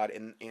ministry, God,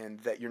 and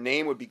that your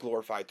name would be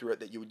glorified through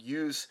it, that you would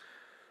use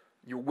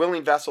your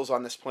willing vessels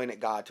on this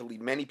planet, God, to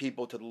lead many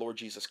people to the Lord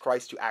Jesus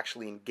Christ, to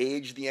actually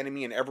engage the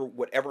enemy in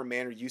whatever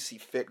manner you see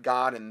fit,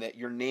 God, and that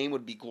your name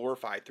would be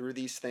glorified through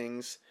these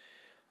things,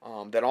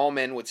 that all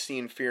men would see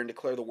and fear and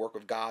declare the work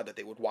of God, that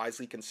they would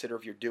wisely consider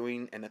of your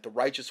doing, and that the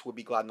righteous would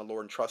be glad in the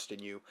Lord and trust in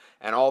you,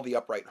 and all the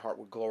upright in heart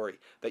would glory,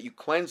 that you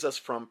cleanse us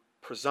from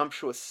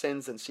presumptuous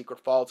sins and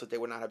secret faults, that they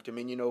would not have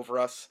dominion over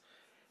us,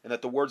 and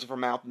that the words of our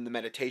mouth and the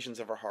meditations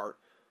of our heart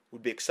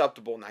would be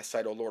acceptable in thy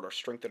sight, O Lord, our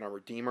strength and our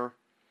Redeemer.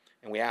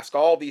 And we ask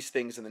all these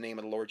things in the name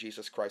of the Lord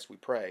Jesus Christ, we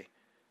pray.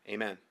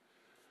 Amen.